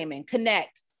words came in: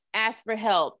 connect, ask for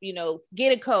help,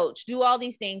 get a coach, do all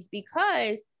these things,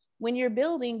 because when you're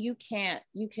building, you can't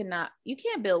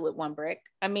build with one brick.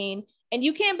 I mean, and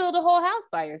you can't build a whole house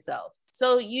by yourself.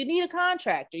 So you need a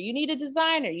contractor, you need a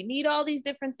designer, you need all these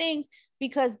different things,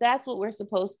 because that's what we're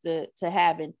supposed to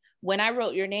have. And when I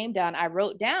wrote your name down, I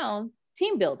wrote down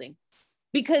team building,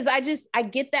 because I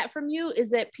get that from you, is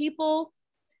that people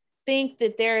think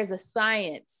that there is a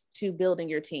science to building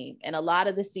your team. And a lot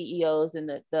of the CEOs and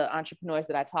the entrepreneurs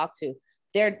that I talk to,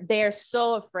 they're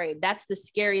so afraid. That's the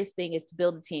scariest thing, is to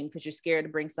build a team, because you're scared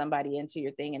to bring somebody into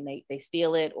your thing and they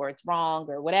steal it, or it's wrong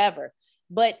or whatever.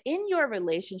 But in your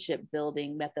relationship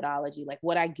building methodology, like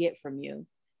what I get from you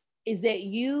is that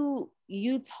you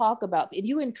talk about and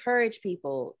you encourage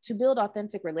people to build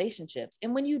authentic relationships.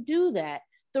 And when you do that,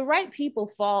 the right people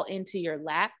fall into your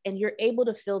lap and you're able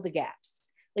to fill the gaps.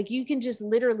 Like you can just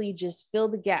literally just fill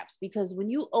the gaps, because when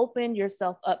you open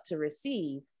yourself up to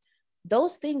receive,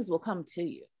 those things will come to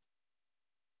you.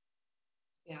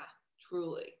 Yeah,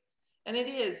 truly. And it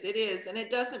is. And it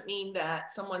doesn't mean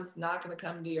that someone's not going to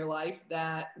come to your life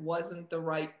that wasn't the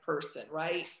right person,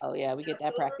 right? Oh yeah, we get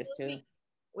that practice too.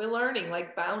 We're learning,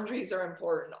 like, boundaries are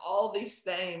important, all these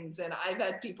things. And I've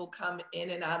had people come in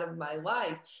and out of my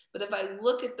life. But if I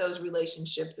look at those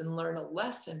relationships and learn a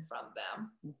lesson from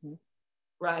them, mm-hmm.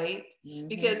 right? Mm-hmm.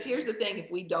 Because here's the thing,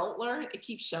 if we don't learn, it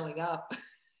keeps showing up.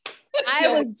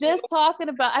 I was just talking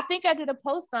about, I think I did a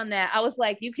post on that. I was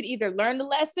like, you could either learn the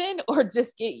lesson or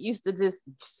just get used to just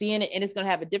seeing it, and it's going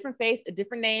to have a different face, a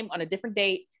different name on a different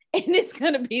date. And it's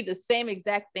going to be the same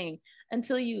exact thing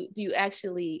until you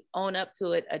actually own up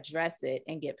to it, address it,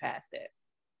 and get past it.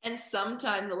 And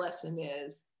sometimes the lesson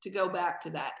is to go back to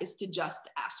that, is to just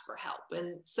ask for help.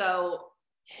 And so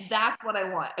that's what I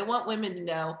want. I want women to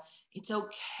know it's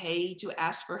okay to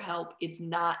ask for help. It's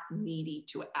not needy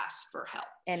to ask for help.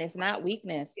 And it's not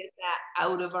weakness. Get that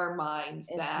out of our minds.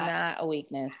 It's not a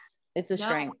weakness. It's a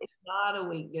strength. It's not a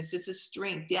weakness. It's a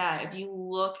strength. Yeah. If you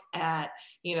look at,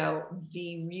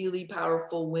 the really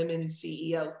powerful women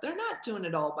CEOs, they're not doing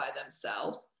it all by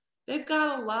themselves. They've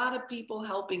got a lot of people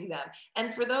helping them.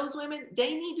 And for those women,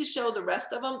 they need to show the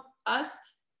rest of them, us,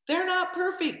 they're not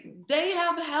perfect. They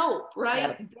have help, right?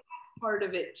 Yep. That's part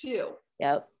of it too.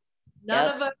 Yep.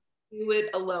 None of us do it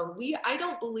alone. I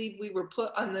don't believe we were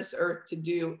put on this earth to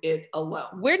do it alone.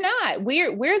 We're not.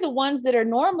 We're the ones that are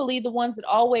normally the ones that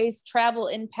always travel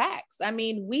in packs. I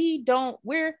mean, we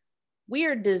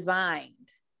are designed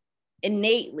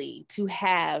innately to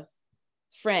have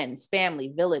friends,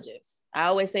 family, villages. I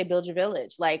always say build your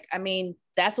village. Like, I mean,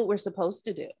 that's what we're supposed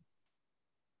to do.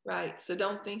 Right. So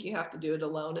don't think you have to do it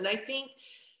alone. And I think,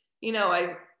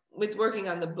 with working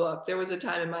on the book, there was a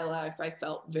time in my life I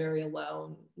felt very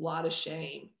alone, a lot of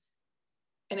shame,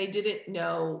 and I didn't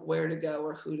know where to go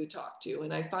or who to talk to.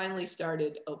 And I finally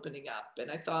started opening up, and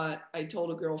I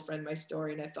told a girlfriend my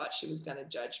story, and I thought she was going to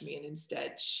judge me, and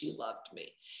instead she loved me.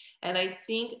 And I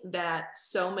think that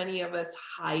so many of us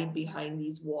hide behind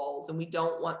these walls, and we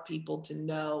don't want people to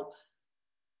know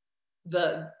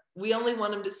we only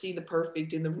want them to see the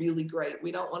perfect and the really great.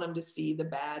 We don't want them to see the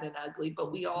bad and ugly, but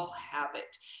we all have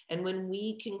it. And when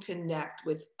we can connect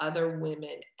with other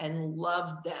women and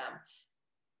love them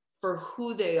for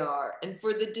who they are and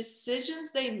for the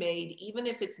decisions they made, even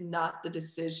if it's not the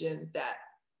decision that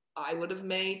I would have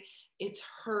made, it's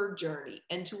her journey,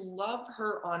 and to love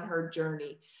her on her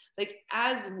journey. Like,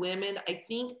 as women, I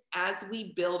think as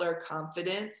we build our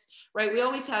confidence, right? We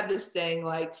always have this thing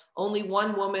like only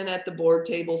one woman at the board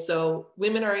table, so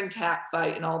women are in cat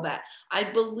fight and all that. I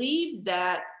believe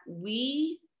that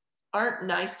we aren't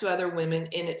nice to other women,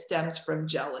 and it stems from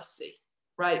jealousy,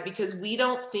 right? Because we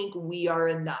don't think we are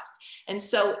enough. And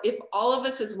so if all of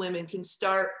us as women can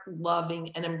start loving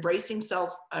and embracing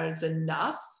selves as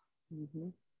enough, mm-hmm.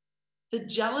 the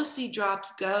jealousy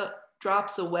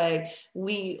drops away.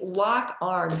 We lock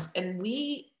arms and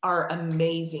we are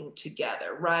amazing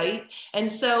together, right? And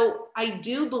so I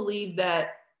do believe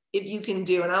that if you can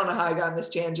do, and I don't know how I got on this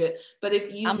tangent, but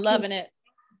if you I'm loving it.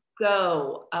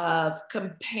 Go of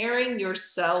comparing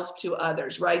yourself to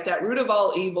others, right? That root of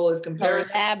all evil is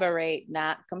comparison. Collaborate,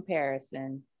 not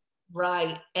comparison.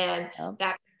 Right. And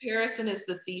that comparison is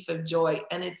the thief of joy.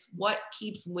 And it's what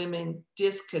keeps women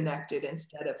disconnected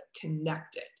instead of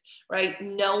connected, right?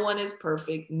 No one is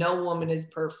perfect. No woman is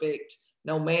perfect.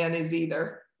 No man is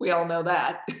either. We all know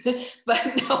that. But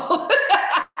no,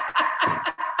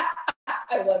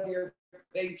 I love your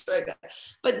face right now.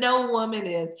 But no woman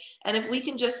is. And if we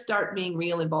can just start being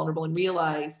real and vulnerable and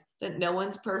realize that no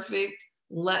one's perfect,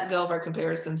 let go of our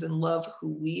comparisons and love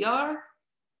who we are,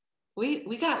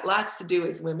 we got lots to do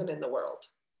as women in the world.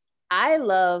 I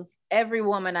love every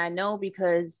woman I know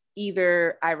because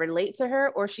either I relate to her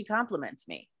or she compliments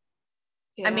me.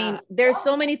 I mean, there's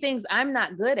so many things I'm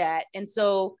not good at. And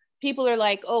so people are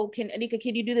like, oh, Anika,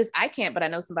 can you do this? I can't, but I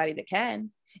know somebody that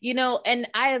can, you know, and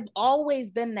I have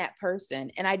always been that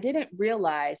person. And I didn't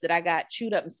realize that I got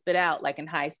chewed up and spit out like in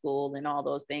high school and all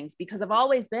those things, because I've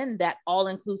always been that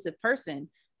all-inclusive person,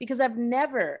 because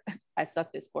I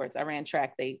sucked at sports. I ran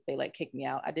track. They like kicked me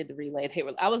out. I did the relay.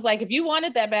 I was like, if you want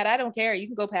it that bad, I don't care. You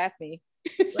can go past me.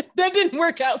 That didn't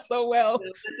work out so well.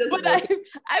 But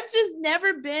I've just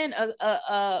never been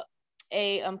a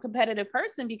competitive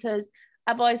person, because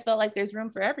I've always felt like there's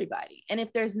room for everybody. And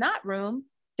if there's not room,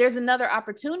 there's another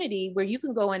opportunity where you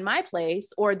can go in my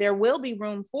place, or there will be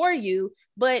room for you.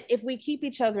 But if we keep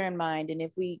each other in mind, and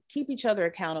if we keep each other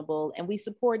accountable, and we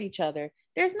support each other,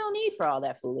 there's no need for all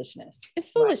that foolishness. It's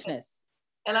foolishness.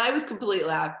 And I was completely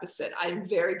opposite. I'm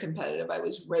very competitive. I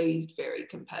was raised very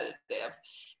competitive.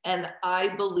 And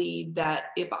I believe that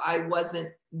if I wasn't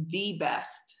the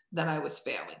best, then I was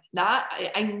failing.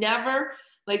 I never,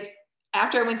 like,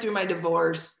 after I went through my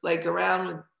divorce, like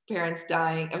around parents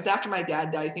dying, it was after my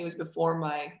dad died. I think it was before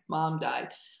my mom died.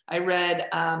 I read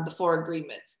The Four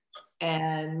Agreements,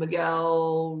 and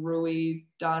Miguel Ruiz,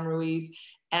 Don Ruiz.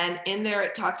 And in there,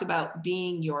 it talked about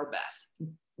being your best.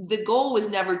 The goal was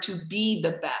never to be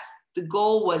the best. The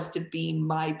goal was to be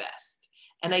my best.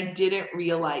 And I didn't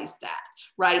realize that,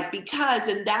 right?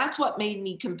 And that's what made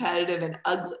me competitive and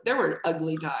ugly. There were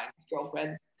ugly times,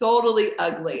 girlfriend, totally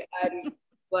ugly.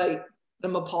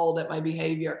 I'm appalled at my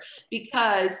behavior,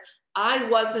 because I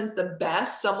wasn't the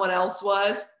best, someone else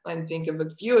was. I can think of a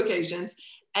few occasions.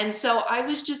 And so I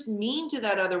was just mean to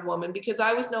that other woman, because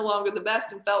I was no longer the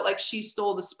best and felt like she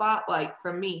stole the spotlight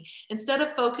from me, instead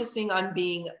of focusing on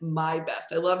being my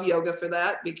best. I love yoga for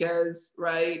that, because,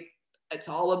 right, it's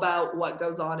all about what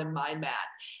goes on in my mat.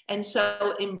 And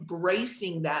so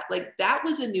embracing that, like, that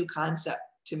was a new concept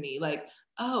to me. Like,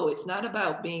 oh, it's not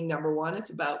about being number one.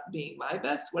 It's about being my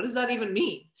best. What does that even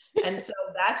mean? And so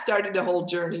that started a whole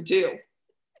journey too.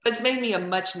 It's made me a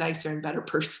much nicer and better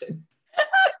person.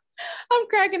 I'm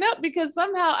cracking up, because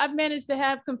somehow I've managed to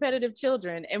have competitive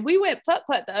children. And we went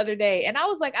putt-putt the other day, and I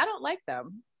was like, I don't like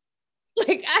them.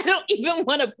 Like, I don't even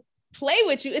want to play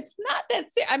with you. It's not that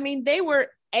serious. I mean, they were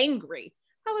angry.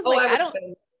 I was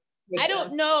I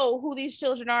don't know who these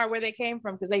children are, where they came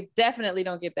from, because they definitely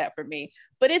don't get that from me.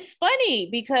 But it's funny,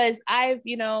 because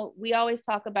we always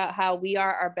talk about how we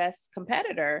are our best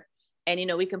competitor, and,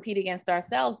 we compete against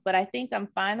ourselves. But I think I'm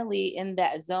finally in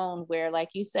that zone where,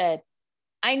 like you said,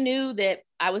 I knew that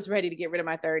I was ready to get rid of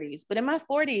my 30s, but in my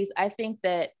 40s, I think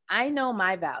that I know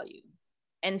my value.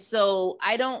 And so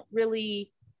I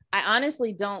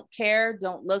honestly don't care,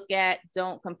 don't look at,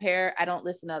 don't compare. I don't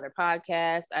listen to other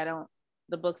podcasts.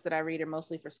 The books that I read are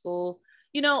mostly for school.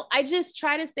 I just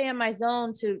try to stay in my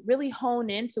zone to really hone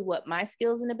into what my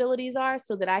skills and abilities are,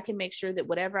 so that I can make sure that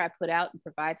whatever I put out and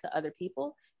provide to other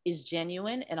people is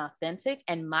genuine and authentic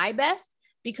and my best,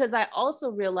 because I also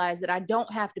realize that I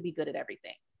don't have to be good at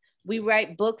everything. We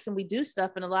write books and we do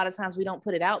stuff, and a lot of times we don't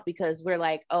put it out because we're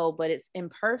like, oh, but it's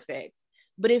imperfect.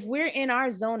 But if we're in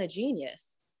our zone of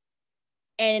genius,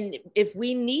 and if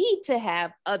we need to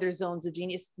have other zones of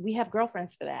genius, we have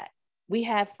girlfriends for that. We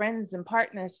have friends and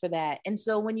partners for that. And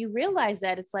so when you realize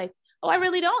that, it's like, oh, I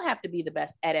really don't have to be the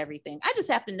best at everything. I just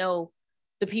have to know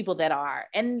the people that are,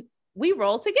 and we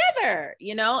roll together,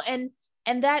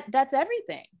 and that's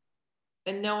everything.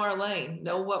 And know our lane,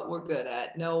 know what we're good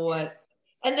at,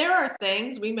 and there are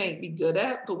things we may be good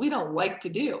at, but we don't like to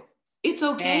do. It's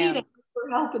okay to ask for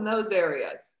help in those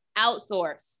areas.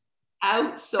 Outsource.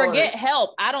 Forget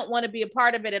help. I don't want to be a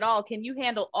part of it at all. Can you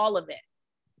handle all of it?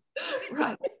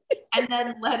 Right. And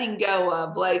then letting go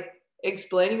of, like,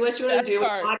 explaining what you want to do,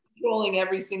 not controlling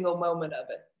every single moment of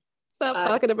it. Stop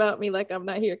talking about me like I'm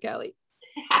not here, Callie.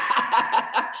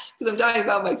 Because I'm talking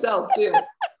about myself too.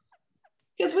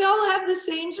 Because we all have the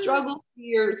same struggles,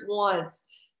 fears, wants,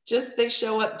 just they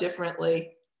show up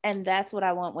differently. And that's what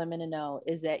I want women to know,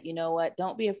 is that,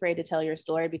 don't be afraid to tell your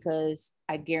story, because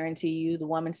I guarantee you the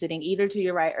woman sitting either to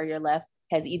your right or your left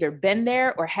has either been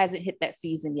there or hasn't hit that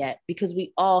season yet, because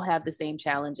we all have the same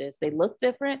challenges. They look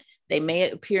different. They may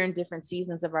appear in different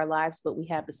seasons of our lives, but we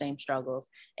have the same struggles.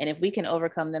 And if we can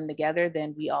overcome them together,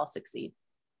 then we all succeed.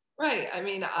 Right. I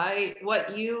mean,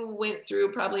 what you went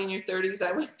through probably in your 30s,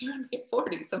 I went through in my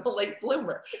 40s. I'm a late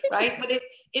bloomer, right? But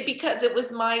because it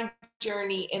was my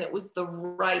journey, and it was the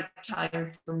right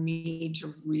time for me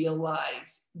to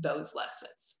realize those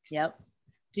lessons. Yep.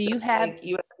 Do you have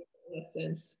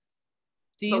lessons?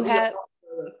 Do you have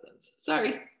lessons?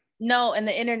 Sorry. No, and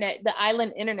the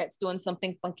island internet's doing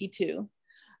something funky too.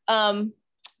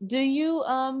 Do you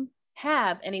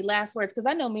have any last words? Because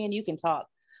I know me and you can talk.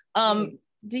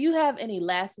 do you have any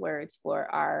last words for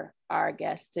our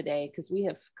guests today? Because we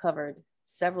have covered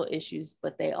several issues,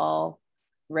 but they all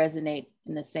resonate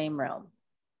in the same realm.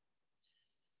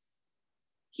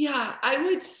 Yeah, I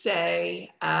would say,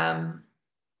 I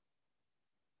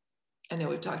know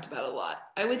we've talked about a lot.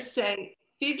 I would say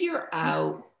figure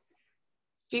out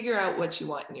what you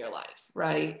want in your life,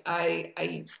 right?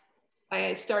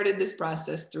 I started this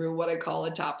process through what I call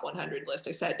a top 100 list.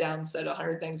 I sat down and said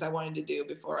 100 things I wanted to do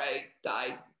before I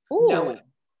died. Ooh.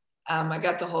 I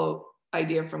got the whole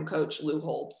idea from Coach Lou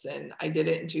Holtz, and I did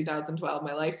it in 2012.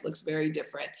 My life looks very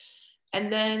different.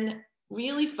 And then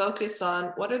really focus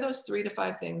on what are those 3 to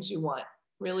 5 things you want,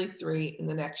 really 3 in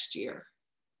the next year,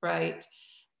 right?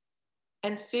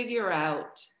 And figure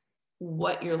out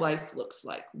what your life looks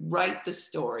like. Write the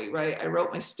story, right? I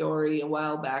wrote my story a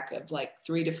while back of like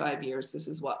 3 to 5 years. This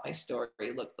is what my story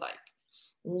looked like.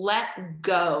 Let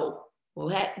go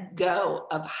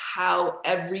of how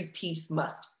every piece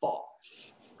must fall,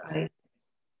 right?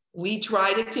 We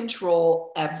try to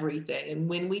control everything. And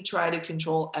when we try to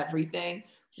control everything,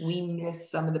 we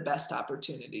miss some of the best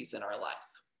opportunities in our life.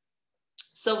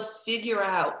 So figure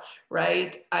out,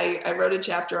 right? I wrote a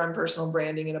chapter on personal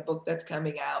branding in a book that's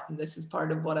coming out. And this is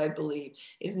part of what I believe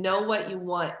is know what you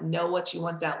want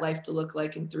that life to look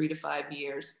like in 3 to 5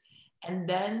 years. And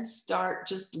then start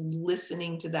just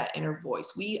listening to that inner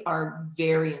voice. We are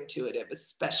very intuitive,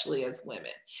 especially as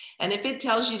women. And if it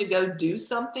tells you to go do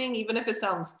something, even if it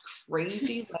sounds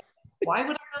crazy, like, why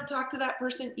would I go talk to that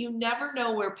person? You never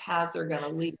know where paths are going to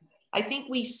lead. I think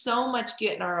we so much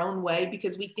get in our own way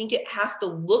because we think it has to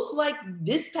look like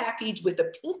this package with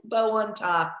a pink bow on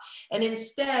top. And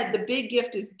instead, the big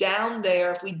gift is down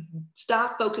there. If we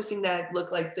stop focusing that it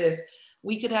look like this,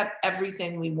 we could have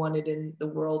everything we wanted in the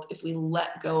world if we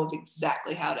let go of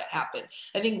exactly how to happen.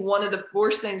 I think one of the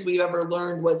worst things we've ever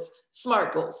learned was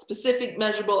SMART goals, specific,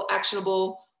 measurable,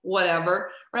 actionable,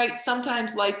 whatever, right?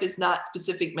 Sometimes life is not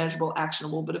specific, measurable,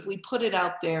 actionable, but if we put it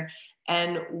out there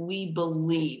and we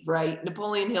believe, right?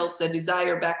 Napoleon Hill said,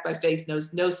 desire backed by faith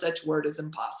knows no such word as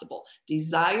impossible.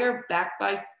 Desire backed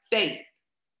by faith,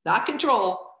 not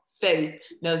control, faith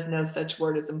knows no such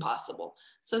word as impossible.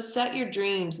 So set your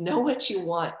dreams, know what you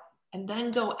want, and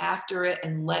then go after it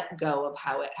and let go of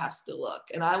how it has to look.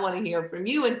 And I want to hear from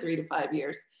you in 3 to 5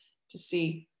 years to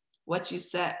see what you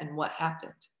set and what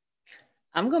happened.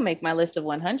 I'm going to make my list of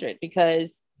 100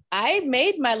 because I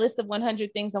made my list of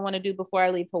 100 things I want to do before I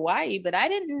leave Hawaii, but I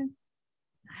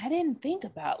didn't think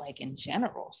about like in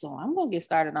general. So I'm going to get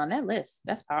started on that list.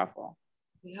 That's powerful.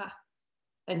 Yeah.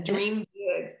 And dream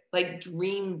big, like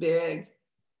dream big.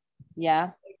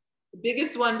 Yeah. The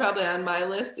biggest one probably on my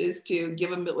list is to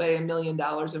give away $1 million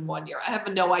in 1 year. I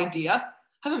have no idea.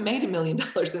 I haven't made $1 million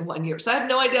in 1 year. So I have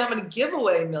no idea I'm going to give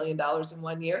away $1 million in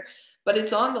 1 year, but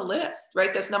it's on the list,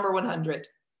 right? That's number 100.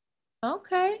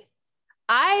 Okay.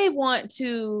 I want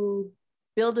to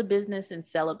build a business and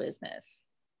sell a business.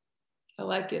 I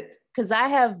like it. Because I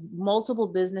have multiple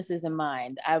businesses in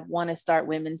mind. I want to start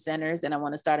women's centers and I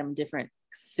want to start them in different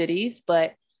cities,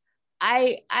 but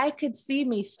I could see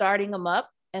me starting them up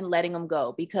and letting them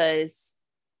go because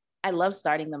I love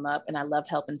starting them up and I love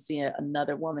helping see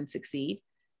another woman succeed.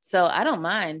 So I don't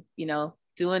mind,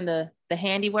 doing the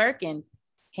handiwork and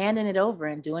handing it over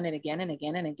and doing it again and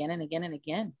again and again and again and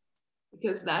again.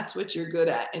 Because that's what you're good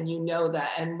at. And you know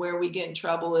that. And where we get in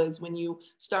trouble is when you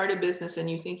start a business and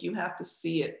you think you have to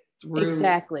see it through.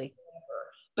 Exactly.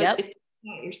 But if it's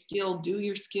not your skill, do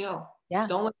your skill. Yeah.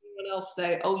 Don't let anyone else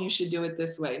say, oh, you should do it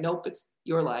this way. Nope, it's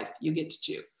your life. You get to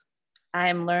choose. I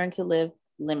am learned to live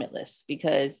limitless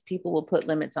because people will put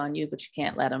limits on you, but you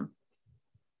can't let them.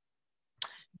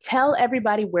 Tell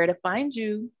everybody where to find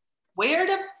you. Where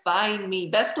to find me?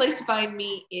 Best place to find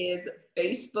me is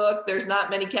Facebook. There's not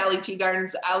many Callie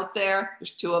Teagardens out there.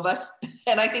 There's 2 of us.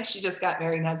 And I think she just got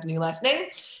married and has a new last name.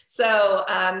 So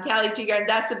Callie Teagarden,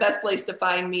 that's the best place to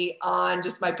find me on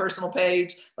just my personal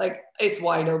page. Like it's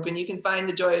wide open. You can find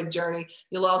the Joy of Journey.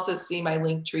 You'll also see my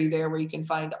link tree there where you can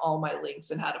find all my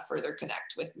links and how to further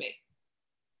connect with me.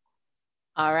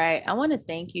 All right. I want to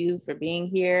thank you for being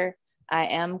here. I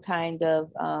am kind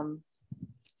of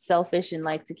selfish and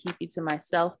like to keep you to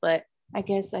myself, but I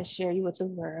guess I share you with the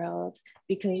world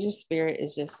because your spirit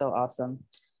is just so awesome.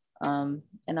 And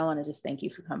I want to just thank you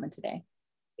for coming today.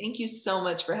 Thank you so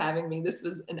much for having me. This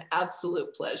was an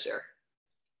absolute pleasure.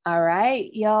 All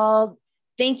right, y'all.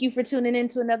 Thank you for tuning in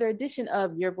to another edition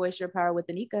of Your Voice, Your Power with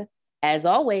Anika. As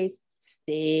always,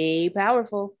 stay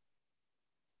powerful.